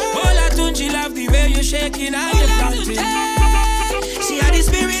 Hola, Bunji, love the way you shaking and you planting. She had the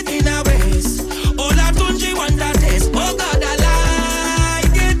spirit in her waist. Hola, Bunji, want that taste. Oh God, I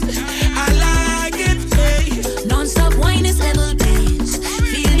like it, hey. Non-stop wine is level pace.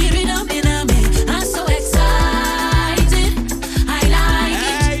 Feel the rhythm in me. I'm so excited. I like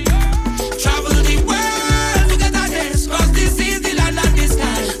it. Travel the world to get that taste. Cause this is the land of the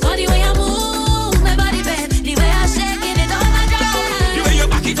sky. For the way I move my body, babe. The way I shake it overdrive. The way you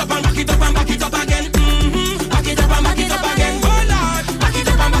back it up and back it up and back it up again. Back it up and back it up again. Oh Lord, back it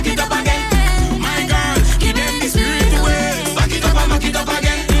up and back it up again. My girl, give them the spirit away. Back it up and back it up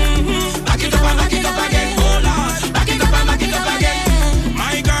again. Back it up and back it up again. Oh Lord, back it up and back it up again.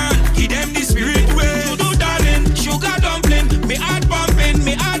 My girl, give them the spirit away. You do, darling, sugar dumpling. Me heart pumping,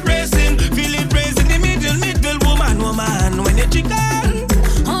 me heart racing. Feel it raising the middle, woman. When you chicken.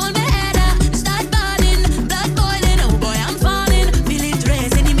 Hold my head up, start balling, blood boiling. Oh boy, I'm falling. Feel it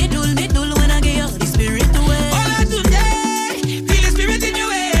raise in the middle when I get you the spirit away. Hola, Bunji, feel the spirit in your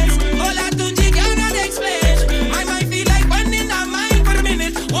ways. Hola, Bunji, cannot explain. My mind feel like burning her mind for a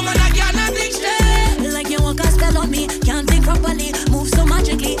minute. Woman, I cannot explain. Like you walk a spell on me, can't think properly. Move so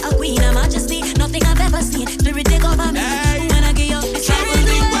magically, a queen of majesty. Nothing I've ever seen, spirit take over me. When I get you the Travel spirit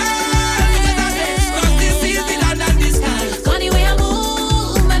the away. world to get that taste. Cause this is the land of the sky. Cause the way I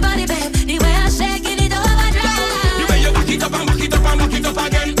move my body, babe. The way I shake it overdrive. The way you back it up and back it up and back it up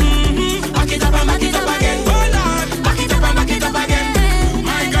again. Back it up and back it up again. Oh Lord, back it up and back it up again.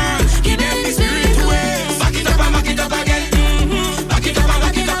 My girl, give them the spirit away. Back it up and back it up again. Back it up and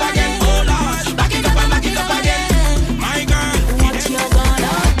back it up again. Oh Lord, back it up and back it up again. My girl, What you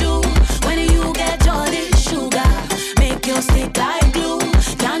gonna do when you get all this sugar? Make you stick like glue.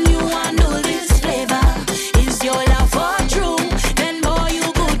 Can you handle this flavor? Is your love for true? Then boy you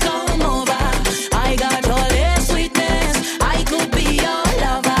could come over. I got all this sweetness. I could be your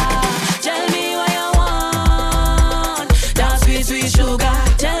lover. Tell me what you want. That sweet, sweet sugar.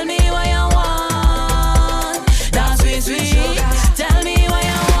 Tell me what you want. That sweet, sweet. Tell me what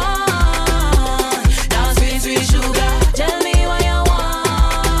you want. That sweet, sweet sugar. Tell me what you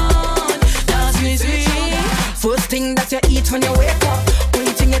want. That sweet, sweet. First thing that you eat when you wake up.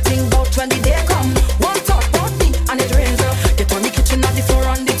 Only thing you think about when the day come. One thought about me and it rains up. Get on the kitchen at the floor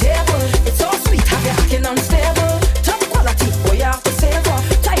on the table. It's so sweet, have you acting unstable. Top quality, boy you have to savor.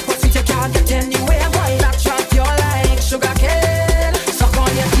 Type of sweet you can't get anywhere. Boy that trap you like sugar cane. Suck on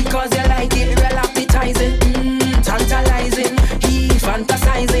your teeth cause you like it real appetizing. Tantalizing, he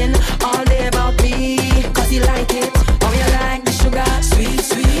fantasizing all day about me. Cause you like it, how you like the sugar. Sweet,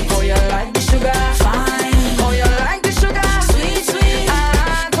 sweet, how you like the sugar. Fine, how you like the sugar. Sweet, sweet.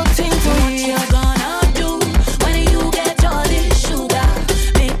 Good thing to What eat. you gonna do when you get all this sugar?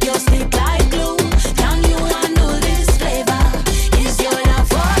 Make you stick like glue. Can you handle this flavor? Is your love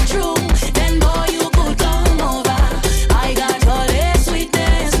for true? Then boy you could come over. I got all this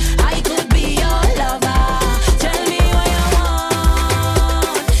sweetness. I could be your lover. Tell me what you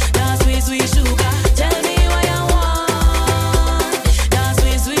want. That sweet, sweet sugar. Tell me what you want. That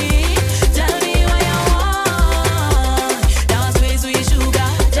sweet, sweet. Tell me what you want. That sweet, sweet sugar.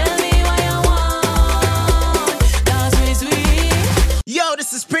 Tell me what you want. That sweet, sweet. Yo,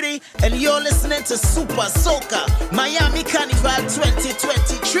 this is Pretty, and you're listening to Supa Soca, Miami Carnival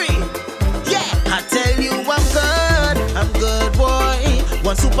 2023. Yeah, I tell you I'm good, boy.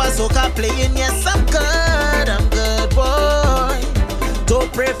 One Supa Soca playing, yes, I'm good, boy.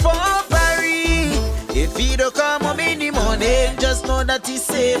 Don't pray for Paris. If he don't come home in the morning, just know that that he's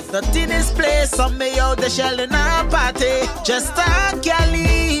safe. Not in his place, some may out the shell in our party. Just can't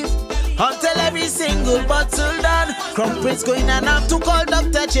leave until every single bottle done. Crown Prince going and have to call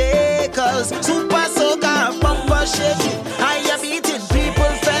Dr. J. Cause Super Soca bumper shaking, higher beating,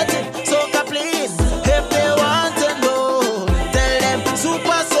 people fetting, Soca playing. If they want to know, tell them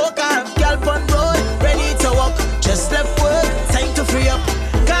Super Soca, girl on road, ready to walk, just left work, time to free up.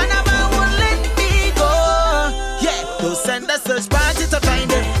 Carnival won't let me go. Yeah, don't send a search party to find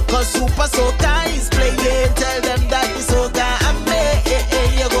them, cause Super Soca is playing. Tell them that the Soca and me,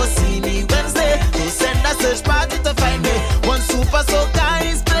 you go see me Wednesday. Don't send a search party to find me. One Super Soca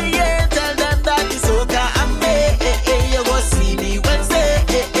is playing. Tell them that the Soca and me, you go see me Wednesday.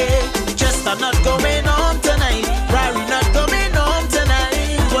 Just I'm not going home tonight. Rari not coming home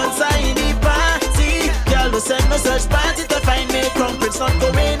tonight. Once I in the party, girl don't send no search party to find me. Crown Prince not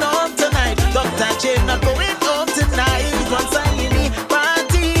going home tonight. Dr. J not going home tonight. Once I in the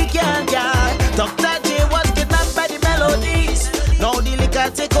party, girl. Dr. J was kidnapped by the melodies. Now the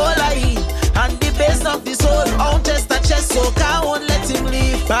liquor take all I eat, and the bass of the soul on chest to chest, Soca won't let him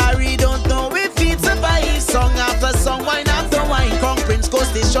leave. Barry don't know if he'd survive. Song after song, wine after wine. Crown Prince goes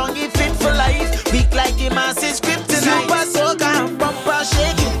stay strong, he fit for life. Weak like the massive script tonight. Super Soca, bumper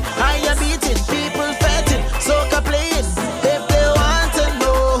shaking, higher beating, people fetting, Soca playing. If they want to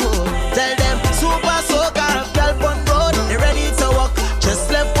know, tell them Super Soca, girl on road, they ready to walk, just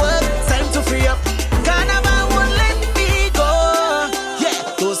left work, time to free up. Carnival won't let me go. Yeah,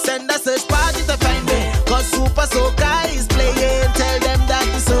 don't send a search party to find me, cause Super Soca is playing. Tell them that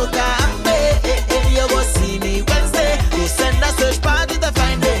the Soca and me, you go see me Wednesday. Don't send a search party to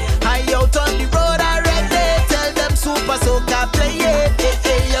find me. I out on the road already. Tell them Super Soca playing.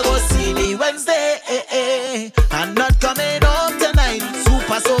 You go see me Wednesday. I'm not coming home tonight.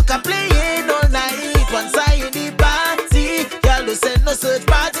 Super Soca playing all night. Once I in the party, girl don't send no search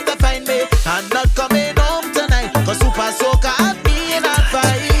party to find me. I'm not coming home tonight, cause Super Soca and me in a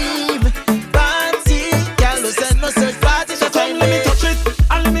vibe party. Girl don't send no search party to find me. Let me touch it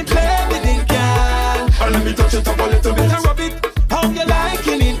and let me play with it, girl. And let me touch it up a little bit and rub it how you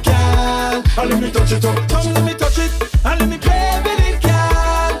liking it, girl. And let me touch it up. Come let me touch it and let me play with it,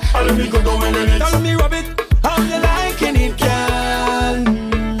 girl. And let me go down in it. And let me rub it how you liking it, girl.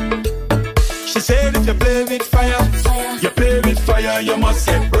 She said if you play with fire, you play with fire, you must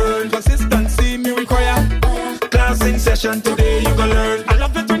get burned. Consistency me require. Class in session today, you go learn. I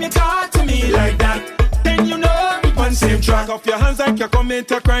love it when you talk to me like that. Then you know we on same track. Off your hands like you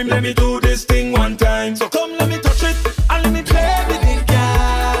commit a crime. Let me do this thing one time. So come let me touch it and let me play with it,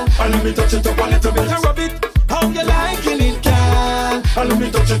 girl. And let me touch it up a little bit and rub it how you liking it, girl. And let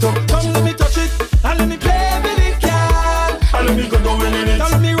me touch it up. Come let me touch it and let me play with it, girl. And let me go down in it.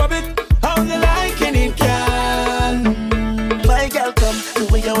 And let me rub it how you liking it, girl. My girl come, the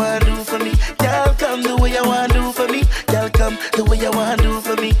way you wanna do for me. Girl come, the way you wanna do for me. Girl come, the way you wanna do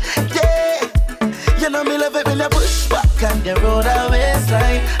for me. Yeah, you know me love it when you push back and you roll that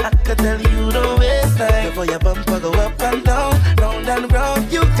waistline. I can tell you don't waste time. Before your bumper go up and down, round and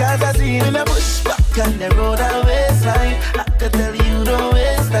round. You cause I see when you push back and you roll that waistline. I can tell you don't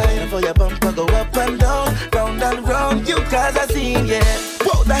waste time. Before your bumper go up and down, round and round. You cause I see, yeah.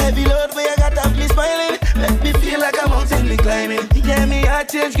 Whoa, the heavy load where you got have me smiling. Make me feel like a mountain me climbing. Yeah, me heart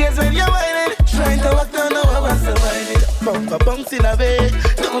change gears when you're whining. Trying to walk down the wall, what's the whining? Bumper bounce in a way.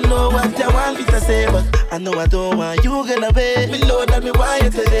 Don't know what you want me to say, but I know I don't want you gonna be. Me know that me want you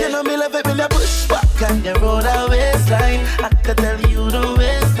today. You know me love it when you push back and you roll that waistline. I can tell you don't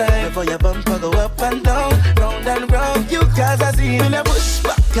waste time. Before your bumper go up and down, round and round. You cause I see when you push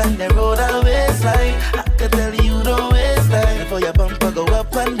back and you roll that waistline. I can tell you don't waste time. Before your bumper go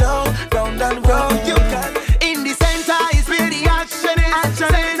up and down, round and round. You cause In the center is where the action is.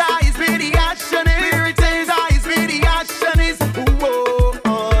 Center is where the action is. Lyric center is where the action is. Whoa,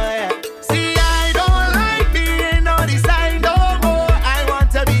 oh yeah. See, I don't like being on the side no more. I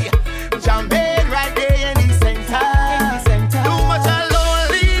want to be jumping right there in the center. Too much of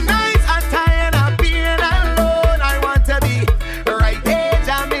lonely nights. I'm tired of being alone. I want to be right there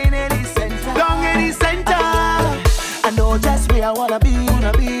jumping in the center. Down in the center. I know just where I wanna be.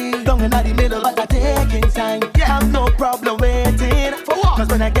 Down in the middle, but I taking time. Yeah, I've no problem waiting. For what? Cause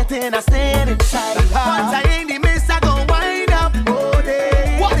when I get in, I stand inside. Once I in the mist, I go wind up all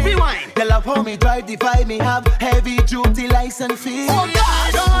day. What we wine? They love how me drive, divide me, have heavy duty license fee. Oh God,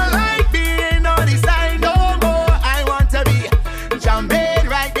 I don't like being on the side no more. I want to be jumping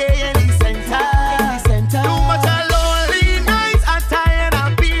right there in the center. Too much of lonely nights. I'm tired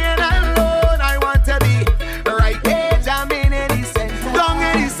of being alone. I want to be right there jumping in the center. Down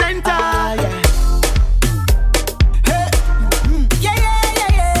in the center. Yeah. Hey. Yeah, yeah.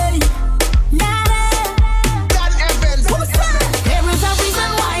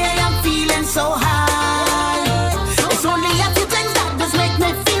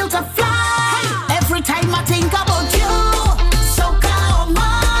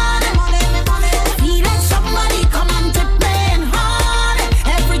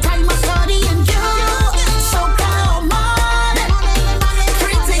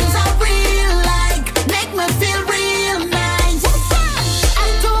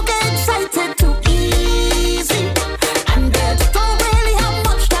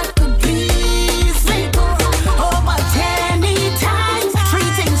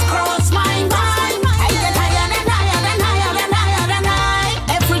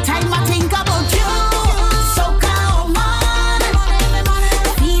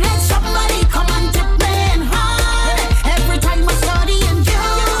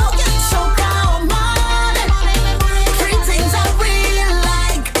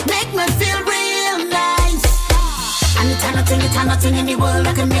 Nothing in the world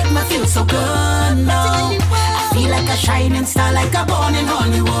that can make me feel so good, no. I feel like a shining star, like a born in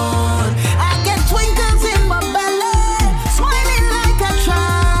Hollywood. I get twinkles in my belly, smiling like a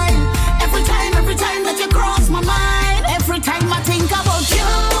child. Every time that you cross my mind, every time I think about you.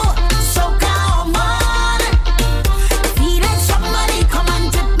 Soca, oh man, feeling somebody come and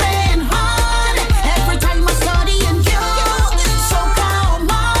dip me in hard. Every time I study in you, Soca, oh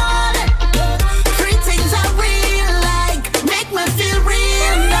man, three things I really like, make me feel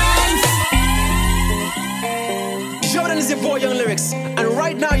real nice. Jordan is your boy Young Lyrics, and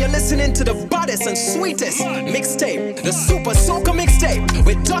right now you're listening to the baddest and sweetest mixtape, the Supa Soca mixtape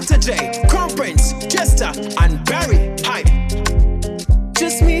with Dr. J, Crown Prince, Jester, and Barry Hype.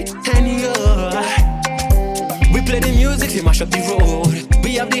 Just me and you. We play the music, we mash up the road.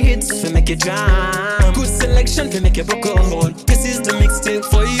 We have the hits, we make it jam. Good selection, we make it broke out. This is the mixtape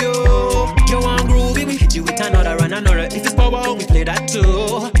for you. You want groovy, we hit you with another and another. If it's power, we play that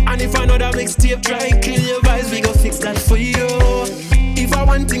too. And if another mixtape try and kill your vibes, we go fix that for you. If I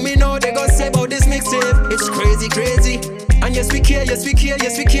want thing, me know they go say about this mixtape. It's crazy, crazy. And yes we care, yes we care,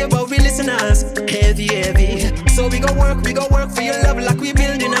 yes we care about we listeners. Heavy, heavy. So we go work for your love like we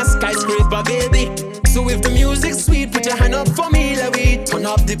building a skyscraper, baby. So if the music's sweet, put your hand up for me, let we turn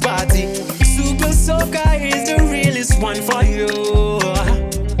up the party. Supa Soca is the realest one for you.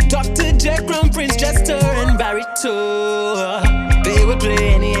 Dr. J, Crown Prince, Jester, and Barry too. They will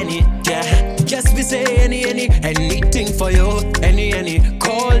play any, yeah. Just we say anything for you. Any,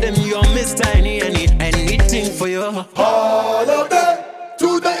 call them your Mr. Anything for you. Holiday,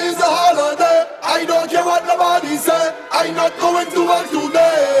 today is a holiday. I don't care what nobody say. I'm not going to work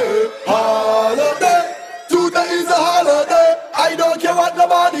today. Holiday, today is a holiday. I don't care what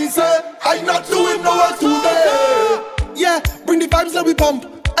nobody say. I'm not doing no work today. Yeah, bring the vibes that we pump,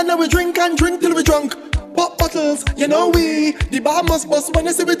 and then we drink and drink till we drunk. Pop bottles, you know we. The bar must bust when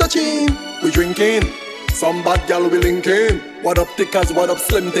you see we touching. We drinking, some bad gal we linking. What up tickers, what up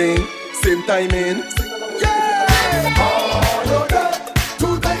slim thing. Same timing. Yeah! Holiday,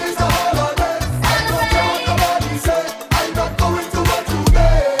 today is a holiday. I don't care what nobody say. I'm not going to work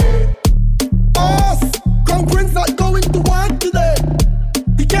today. Us, Crown Prince not going to work today.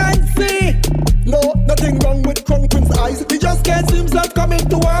 He can't see. No, nothing wrong with Crown Prince's eyes. He just can't see himself coming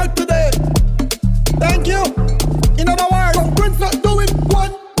to work today. Thank you. In other words, Crown Prince not doing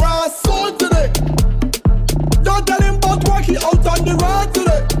one brass soul today. Don't tell him about work, he out on the road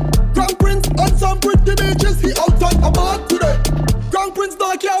today. Crown Prince on some pretty beaches, he out on a boat today. Crown Prince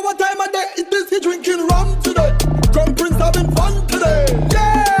don't care what time of day it is, he drinking rum today. Crown Prince having fun today.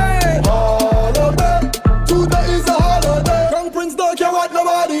 Yeah! Holiday, today is a holiday. Crown Prince don't care what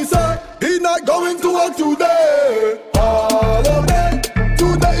nobody say. He not going to work today. Holiday,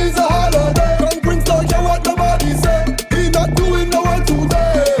 today is a holiday. Crown Prince don't care what nobody say. He not doing no work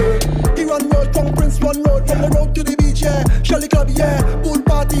today. He run road, Crown Prince run road. From the road to the beach, yeah. Shelly club, yeah. Pool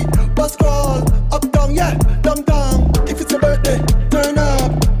party, bus crawl. Up down, yeah. Downtown. If it's your birthday, turn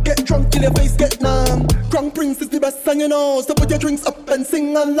up. Get drunk till your face get numb. Crown Prince is the best and you know. So put your drinks up and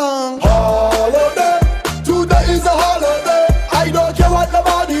sing along. Holiday, today is a holiday. I don't care what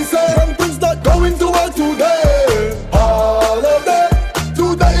nobody say. Crown Prince not going to work today. Holiday,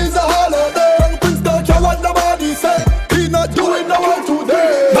 today is a holiday. Crown Prince don't care what nobody say. He not doing no work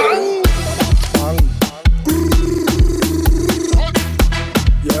today. Bang! Bang!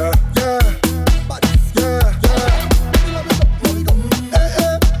 Yeah, yeah. Yeah, yeah.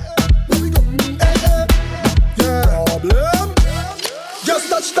 Yeah. Problem. Just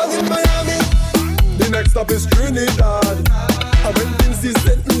touched down in Miami. The next stop is Trinidad. I went in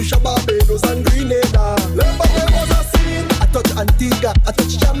St. Lucia, Barbados and Grenada. Remember there was a scene. I touched Antigua, I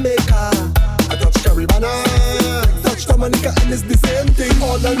touched Jamaica, I touched Caribana, touched Dominica, and it's the same thing.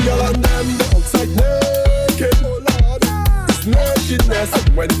 All them girl and them, they outside naked. Oh Lord, it's nakedness.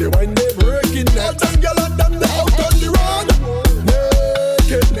 And when they whine, they breaking necks. All them girl and them, they out on the road.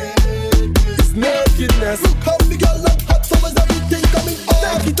 Naked, it's nakedness. Look how the girl look hot, so is everything coming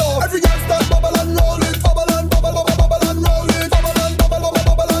off. Take it off. Every girl start bubble and roll it, bubble and bubble, bubble, bubble and roll it, bubble and bubble, bubble,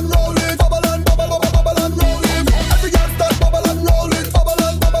 bubble and roll it, bubble and bubble, bubble, bubble and roll it. Every girl start bubble and roll it, bubble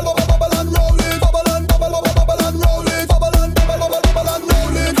and bubble, bubble, bubble and roll it, bubble and bubble, bubble, bubble and roll it, bubble and bubble, bubble, bubble and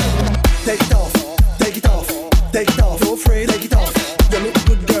roll it. Take it off, take it off, take it off. No afraid, take it off. You look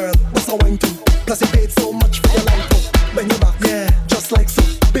good, girl. What's I wine to? Plus you paid so much for your life. Bend your back, yeah, just like so.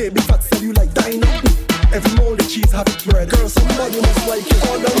 Baby fat, sell you like dino. Every moldy cheese have it bread. Girl, somebody must like it.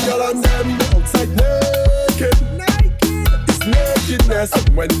 All them girl and them outside naked. It's nakedness.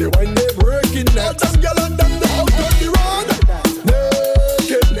 And when they whine, they breaking necks. All them girl and them they out on the road.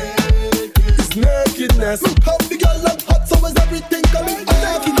 Naked. It's nakedness. Look how the girl and hot, so Now is everything coming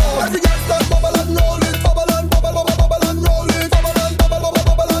off? Every girl start bubble and roll it, bubble and bubble, bubble, bubble and roll it, bubble and bubble, bubble,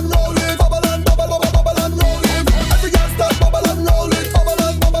 bubble and roll it, bubble and bubble, bubble, bubble and roll it. Every girl start bubble and roll it, bubble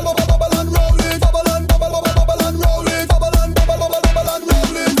and bubble, bubble, bubble and roll it, bubble and bubble, bubble, bubble and roll it, bubble and bubble, bubble, bubble and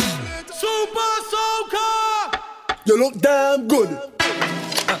roll it. Supa Soca. You look damn good.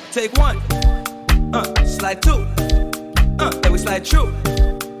 Take one. Slide two. Then we slide through.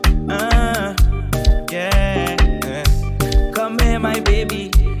 Yeah. Come here, my baby.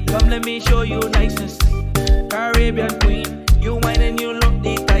 Come, let me show you niceness. Caribbean queen, you whine and you look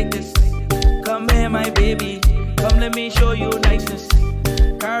the tightest. Come here, my baby. Come, let me show you niceness.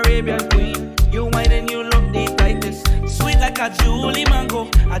 Caribbean queen, you whine and you look the tightest. Sweet like a Julie mango.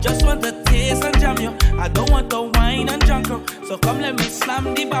 I just want to taste and jam you. I don't want to wine and drunk you. So come, let me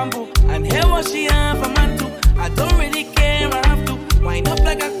slam the bamboo and hear what she have for man too. I don't really care, I have to wind up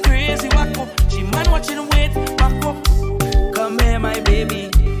like a crazy wacko. She man watching wait, back up. Come here, my baby.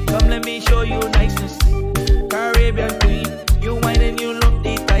 Come, let me show you niceness. Caribbean queen, you whine and you look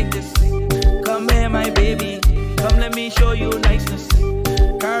the tightest. Come here, my baby. Come, let me show you niceness.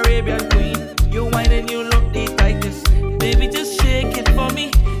 Caribbean queen, you whine and you look the tightest. Baby, just shake it for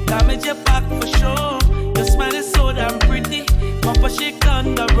me. Damage your back for sure. Your smile is so damn pretty. Papa shake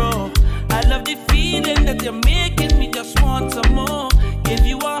on the road. I love the feeling that you're making me just want some more. Give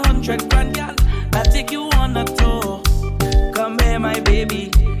you 100 grand, girl. I'll take you on a tour. Come here, my baby.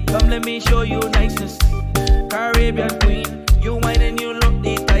 Come, let me show you niceness. Caribbean queen, you whine and you look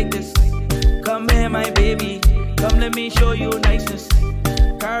the tightest. Come here, my baby. Come, let me show you niceness.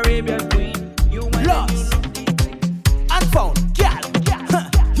 Caribbean queen, you whine and you look the tightest. Unfound, girl.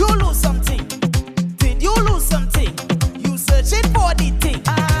 You lose something. Did you lose something? You searching for the thing.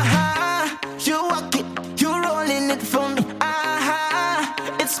 You walk it, you rolling it for me.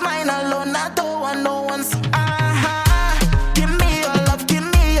 It's mine alone, I don't want no one see. Give me your love, give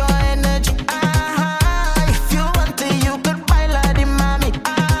me your energy. If you want it, you could buy Lady Mommy.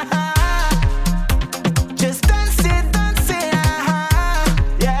 Just dance it,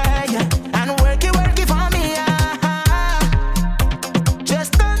 yeah, yeah. And work it for me.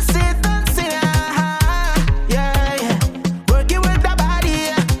 Just dance it, yeah, yeah. Work it with the body,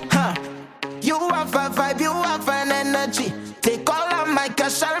 You have a vibe, you have an energy. Take all of my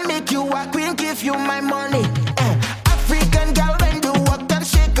cash, I'll make you a queen, give you my money. African girl, when you walk and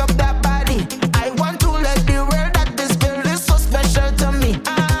shake up that body, I want to let the world that this girl is so special to me.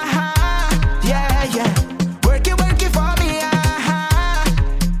 Yeah, yeah. Work it for me.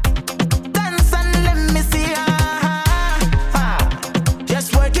 Dance and let me see.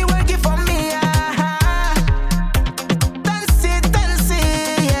 Just work it for me. Dance it,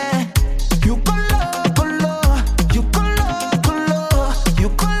 yeah. You colo, you colo, you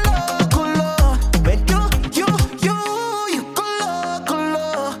colo. When you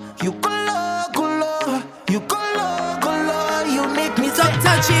colo, you make me Stop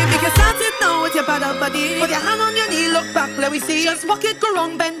touching, make you start it now with your body. Put your hand on your knee, look back, let me see. Just walk it, go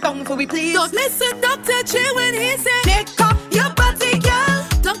wrong, bend down for we please. Don't listen, Dr. J when he said, shake up your body, girl.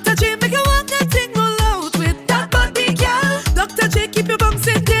 Dr. J make you walk that thing roll out with that body, girl. Dr. J keep your bumps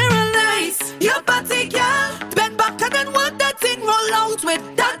in there and nice. Your body, girl. Bend back and then walk that thing roll out with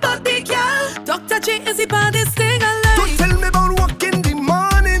that body, girl. Dr. J is the baddest thing alive. Don't tell me about work in the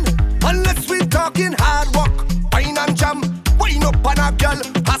morning, unless we talking hard work. Wine and jam, wine up on a girl.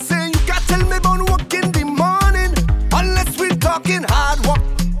 I say you can't tell me about work in the morning, unless we talking hard work.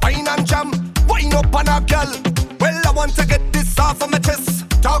 Wine and jam, wine up on a girl. Well, I want to get this off of my chest.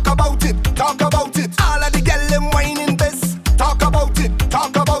 Talk about it, talk about it. All of the girl them whining this. Talk about it,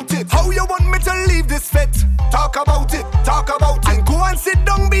 talk about it. How you want me to leave this fit? Talk about it, talk about it. And go and sit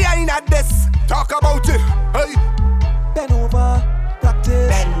down behind that desk. Talk about it, hey. Bend over, practice.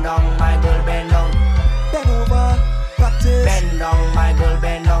 Bend down, my girl, bend down. Bend over, practice. Bend down, my girl,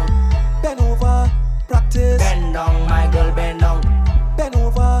 bend down. Bend over, practice. Bend down, my girl, bend down. Bend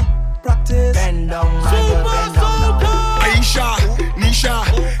over, practice. Bend down, my girl, bend down. Aisha, Nisha,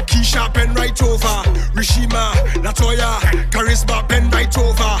 Keisha, bend right over. Rishima, Latoya, Charisma, bend right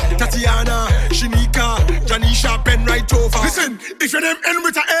over. Tatiana, Shinika, Janisha, bend right over. Listen, if your name end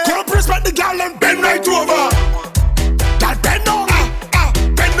with a A, come respect the girl and bend right over. That bend over,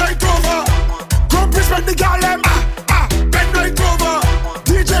 bend right over. Come respect the girl and bend right over.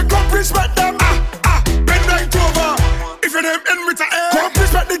 DJ, come respect them, bend right over. If your name end with a A, come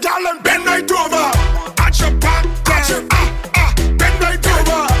respect the girl and bend right over. At your back, bend right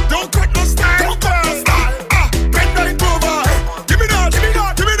over. Don't cut no style, don't cut no style. Bend right over. Give me that, give me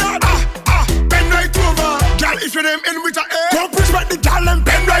that, give me that. Bend right over. Girl, if your name end with a A, come respect the girl and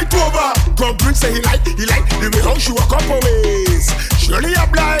bend right over. Come Prince say he like the way how she walk up her ways. Surely a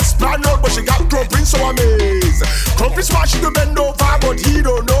blind plan out, but she got Crown Prince so amazed. Crown Prince want she to bend over, but he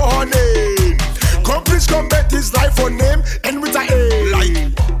don't know her name. Crown Prince come bet his life on name, and with a A.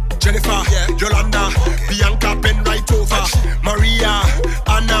 Like Jennifer, Yolanda, Bianca, pen right over. Maria,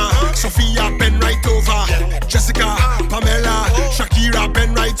 Anna, Sophia, pen right over. Jessica, Pamela, Shakira,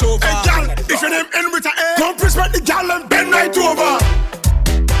 pen right over. Hey, gal, if your name end with a A, Crown Prince bet the gal and pen right over.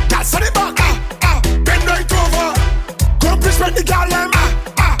 Gal, send it back, pen right over. Crown Prince bet the gal and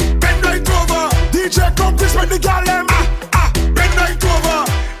pen right over. DJ Crown Prince bet the gal and pen right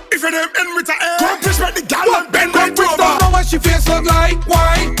over. If your name end with a A, Crown Prince bet the gal and pen right over. Don't know what she face look like,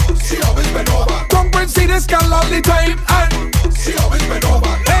 why? She always bend over. Crown Prince see this gal all the time, and she always bend over.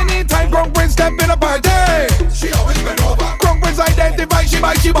 Anytime Crown Prince step in a party, she always bend over. Crown Prince identify she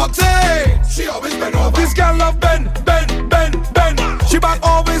back, she boxing. She always bend over. This gal love bend. She back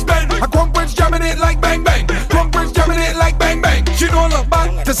always bend. A Crown Prince jamming it like bang bang. Crown Prince jamming it like bang bang. She don't look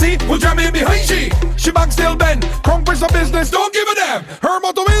back to see who's jamming behind she. She back still bend. Crown Prince of business, don't give a damn. Her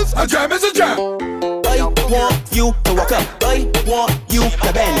motto is a jam is a jam. I want you to walk up. I want you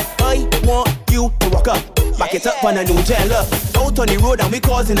to bend. I want you to walk up. Back it up on a new gel. Out on the road and we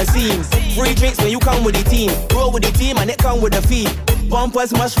causing a scene. Free drinks when you come with the team. Roll with the team and it come with the fee.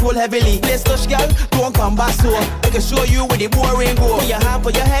 Bumpers must roll heavily. Let's touch girl, don't come back so. I can show you where the boring go. Put your hand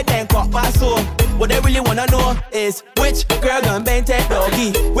for your head and cock back so. What I really wanna know is which girl gon' bend that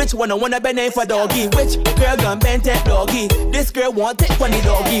doggy? Which one I wanna bend it for doggy? Which girl gon' bend that doggy? This girl want it for the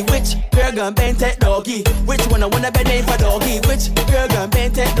doggy. Which girl gon' bend that doggy? Which one I wanna bend it for doggy? Which girl gon'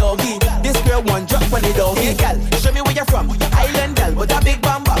 bend that doggy? This girl want drop for the doggy. Hey gal, show me where you're from. Island gal, but a big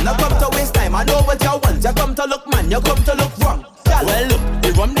bam bam. Now come to waste time. I know what you want. You come to look man, you come to look wrong. Well look,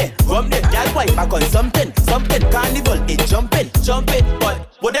 the rum there, gal wipe back on something, carnival, it jumping, but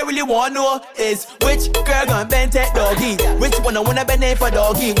what I really wanna know is which girl gon' bend that doggy, which one I wanna bend it for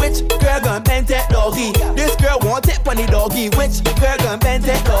doggy, which girl gon' bend that doggy, this girl want it for the doggy, which girl gon' bend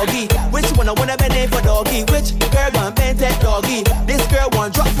that doggy, which one I wanna bend it for doggy, which girl gon' bend that doggy, this girl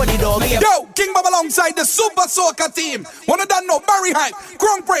want drop for the doggy. Yo, King Bob alongside the Supa Soca team. Wanna done know Barry Hype,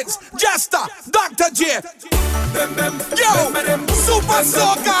 Crown Prince, Jester, Dr. J. Yo, Supa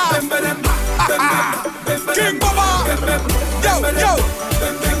Soca. King Baba. Yo.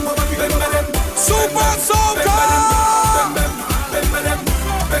 Supa Soca.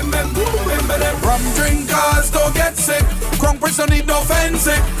 Rum drinkers don't get sick. Crown Prince don't need no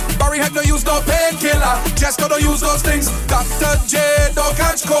fencing. Barry Hype don't use no painkiller. Jester don't use those things. Dr. J don't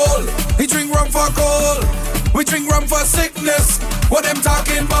catch cold. He drink rum for cold. We drink rum for sickness. What them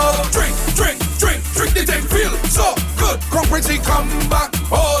talking about? Drink the thing, feel so good. Crown Prince he come back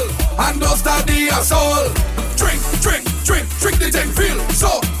whole and don't start the assault. Drink the thing, feel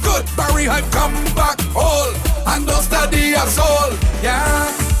so good. Barry Hype come back whole and don't start the assault. Yeah,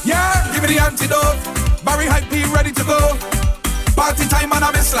 give me the antidote. Barry Hype be ready to go. Party time and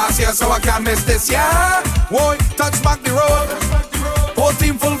I missed last year, so I can't miss this year. Boy, touch back the road. Whole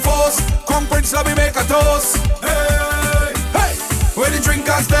team full force. Crown Prince, let me make a toast. Hey, where the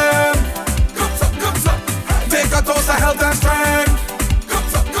drinkers them? Comes up. Take a toast to health and strength.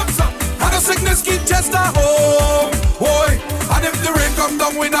 Comes up. And the sickness keep Jester home. Boy, and if the rain come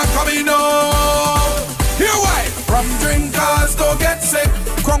down, we not coming home. Here why? Rum drinkers don't get sick.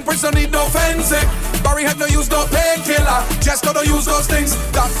 Crown Prince don't need no fencing. Barry Hype don't use no painkiller. Jester don't use those things.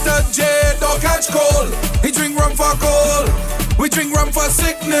 Dr. J don't catch cold. He drink rum for cold. We drink rum for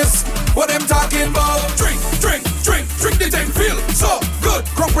sickness. What them talking about? Drink the thing, feel so good.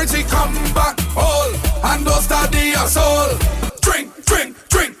 Crown Prince he come back whole and don't start the assault. Drink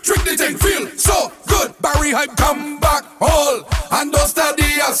the thing, feel so good. Barry Hype come back whole and don't start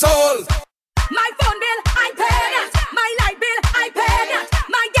the assault. My phone bill, I pay that. My light bill, I pay that.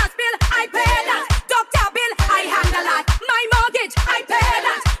 My gas bill, I pay that. Doctor bill, I handle that. My mortgage, I pay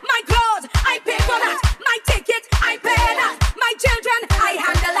that. My clothes, I pay for that. My ticket, I pay that. My children, I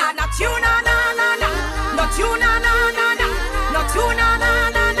handle that. Not you, na. Not you, na. Not you, na.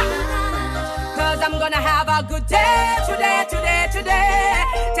 Cause I'm gonna have a good day today.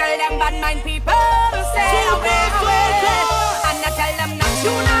 Tell them bad mind people stay away. And I tell them not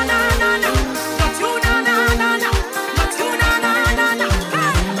you, na.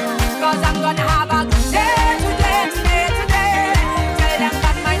 Cause I'm gonna have a good day today. Tell them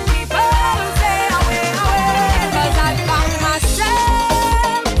that my people stay away. Cause I found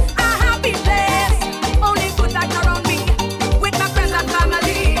myself a happy place. Only good life around me with my friends and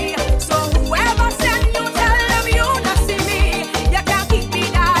family. So whoever send you, tell them you not see me. You can't keep me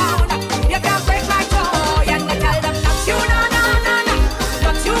down. You can't break my joy. And I tell them not you, na.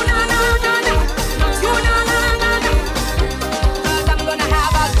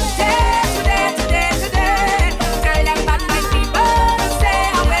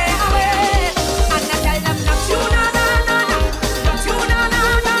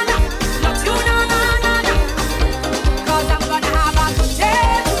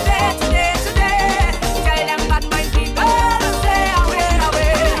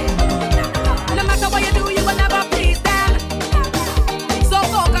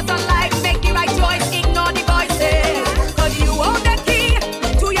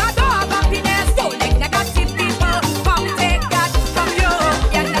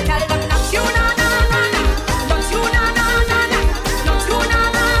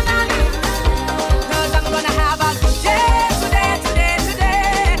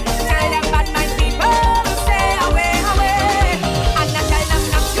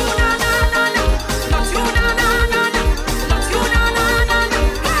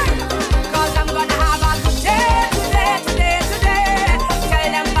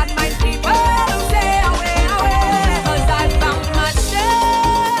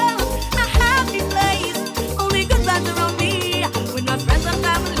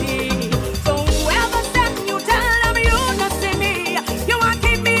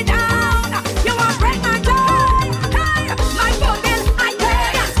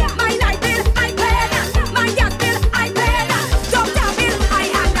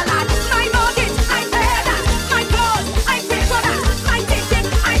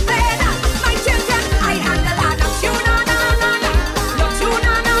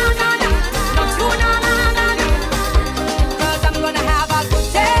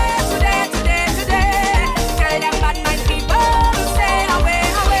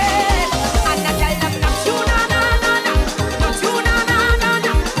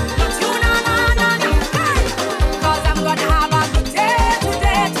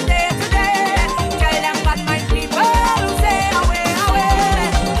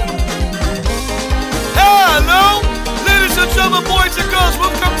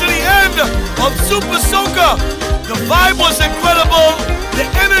 Supa Soca. The vibe was incredible. The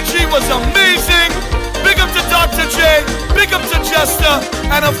energy was amazing. Big up to Dr. J, big up to Jester,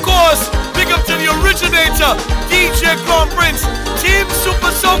 and of course, big up to the originator, DJ Crown Prince, Team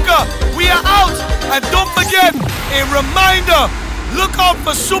Supa Soca. We are out, and don't forget, a reminder, look out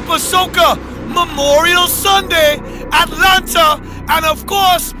for Supa Soca Memorial Sunday, Atlanta, and of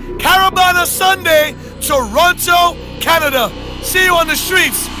course, Caravana Sunday, Toronto, Canada. See you on the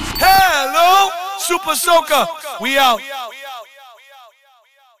streets. Hello, Supa Soca. We out.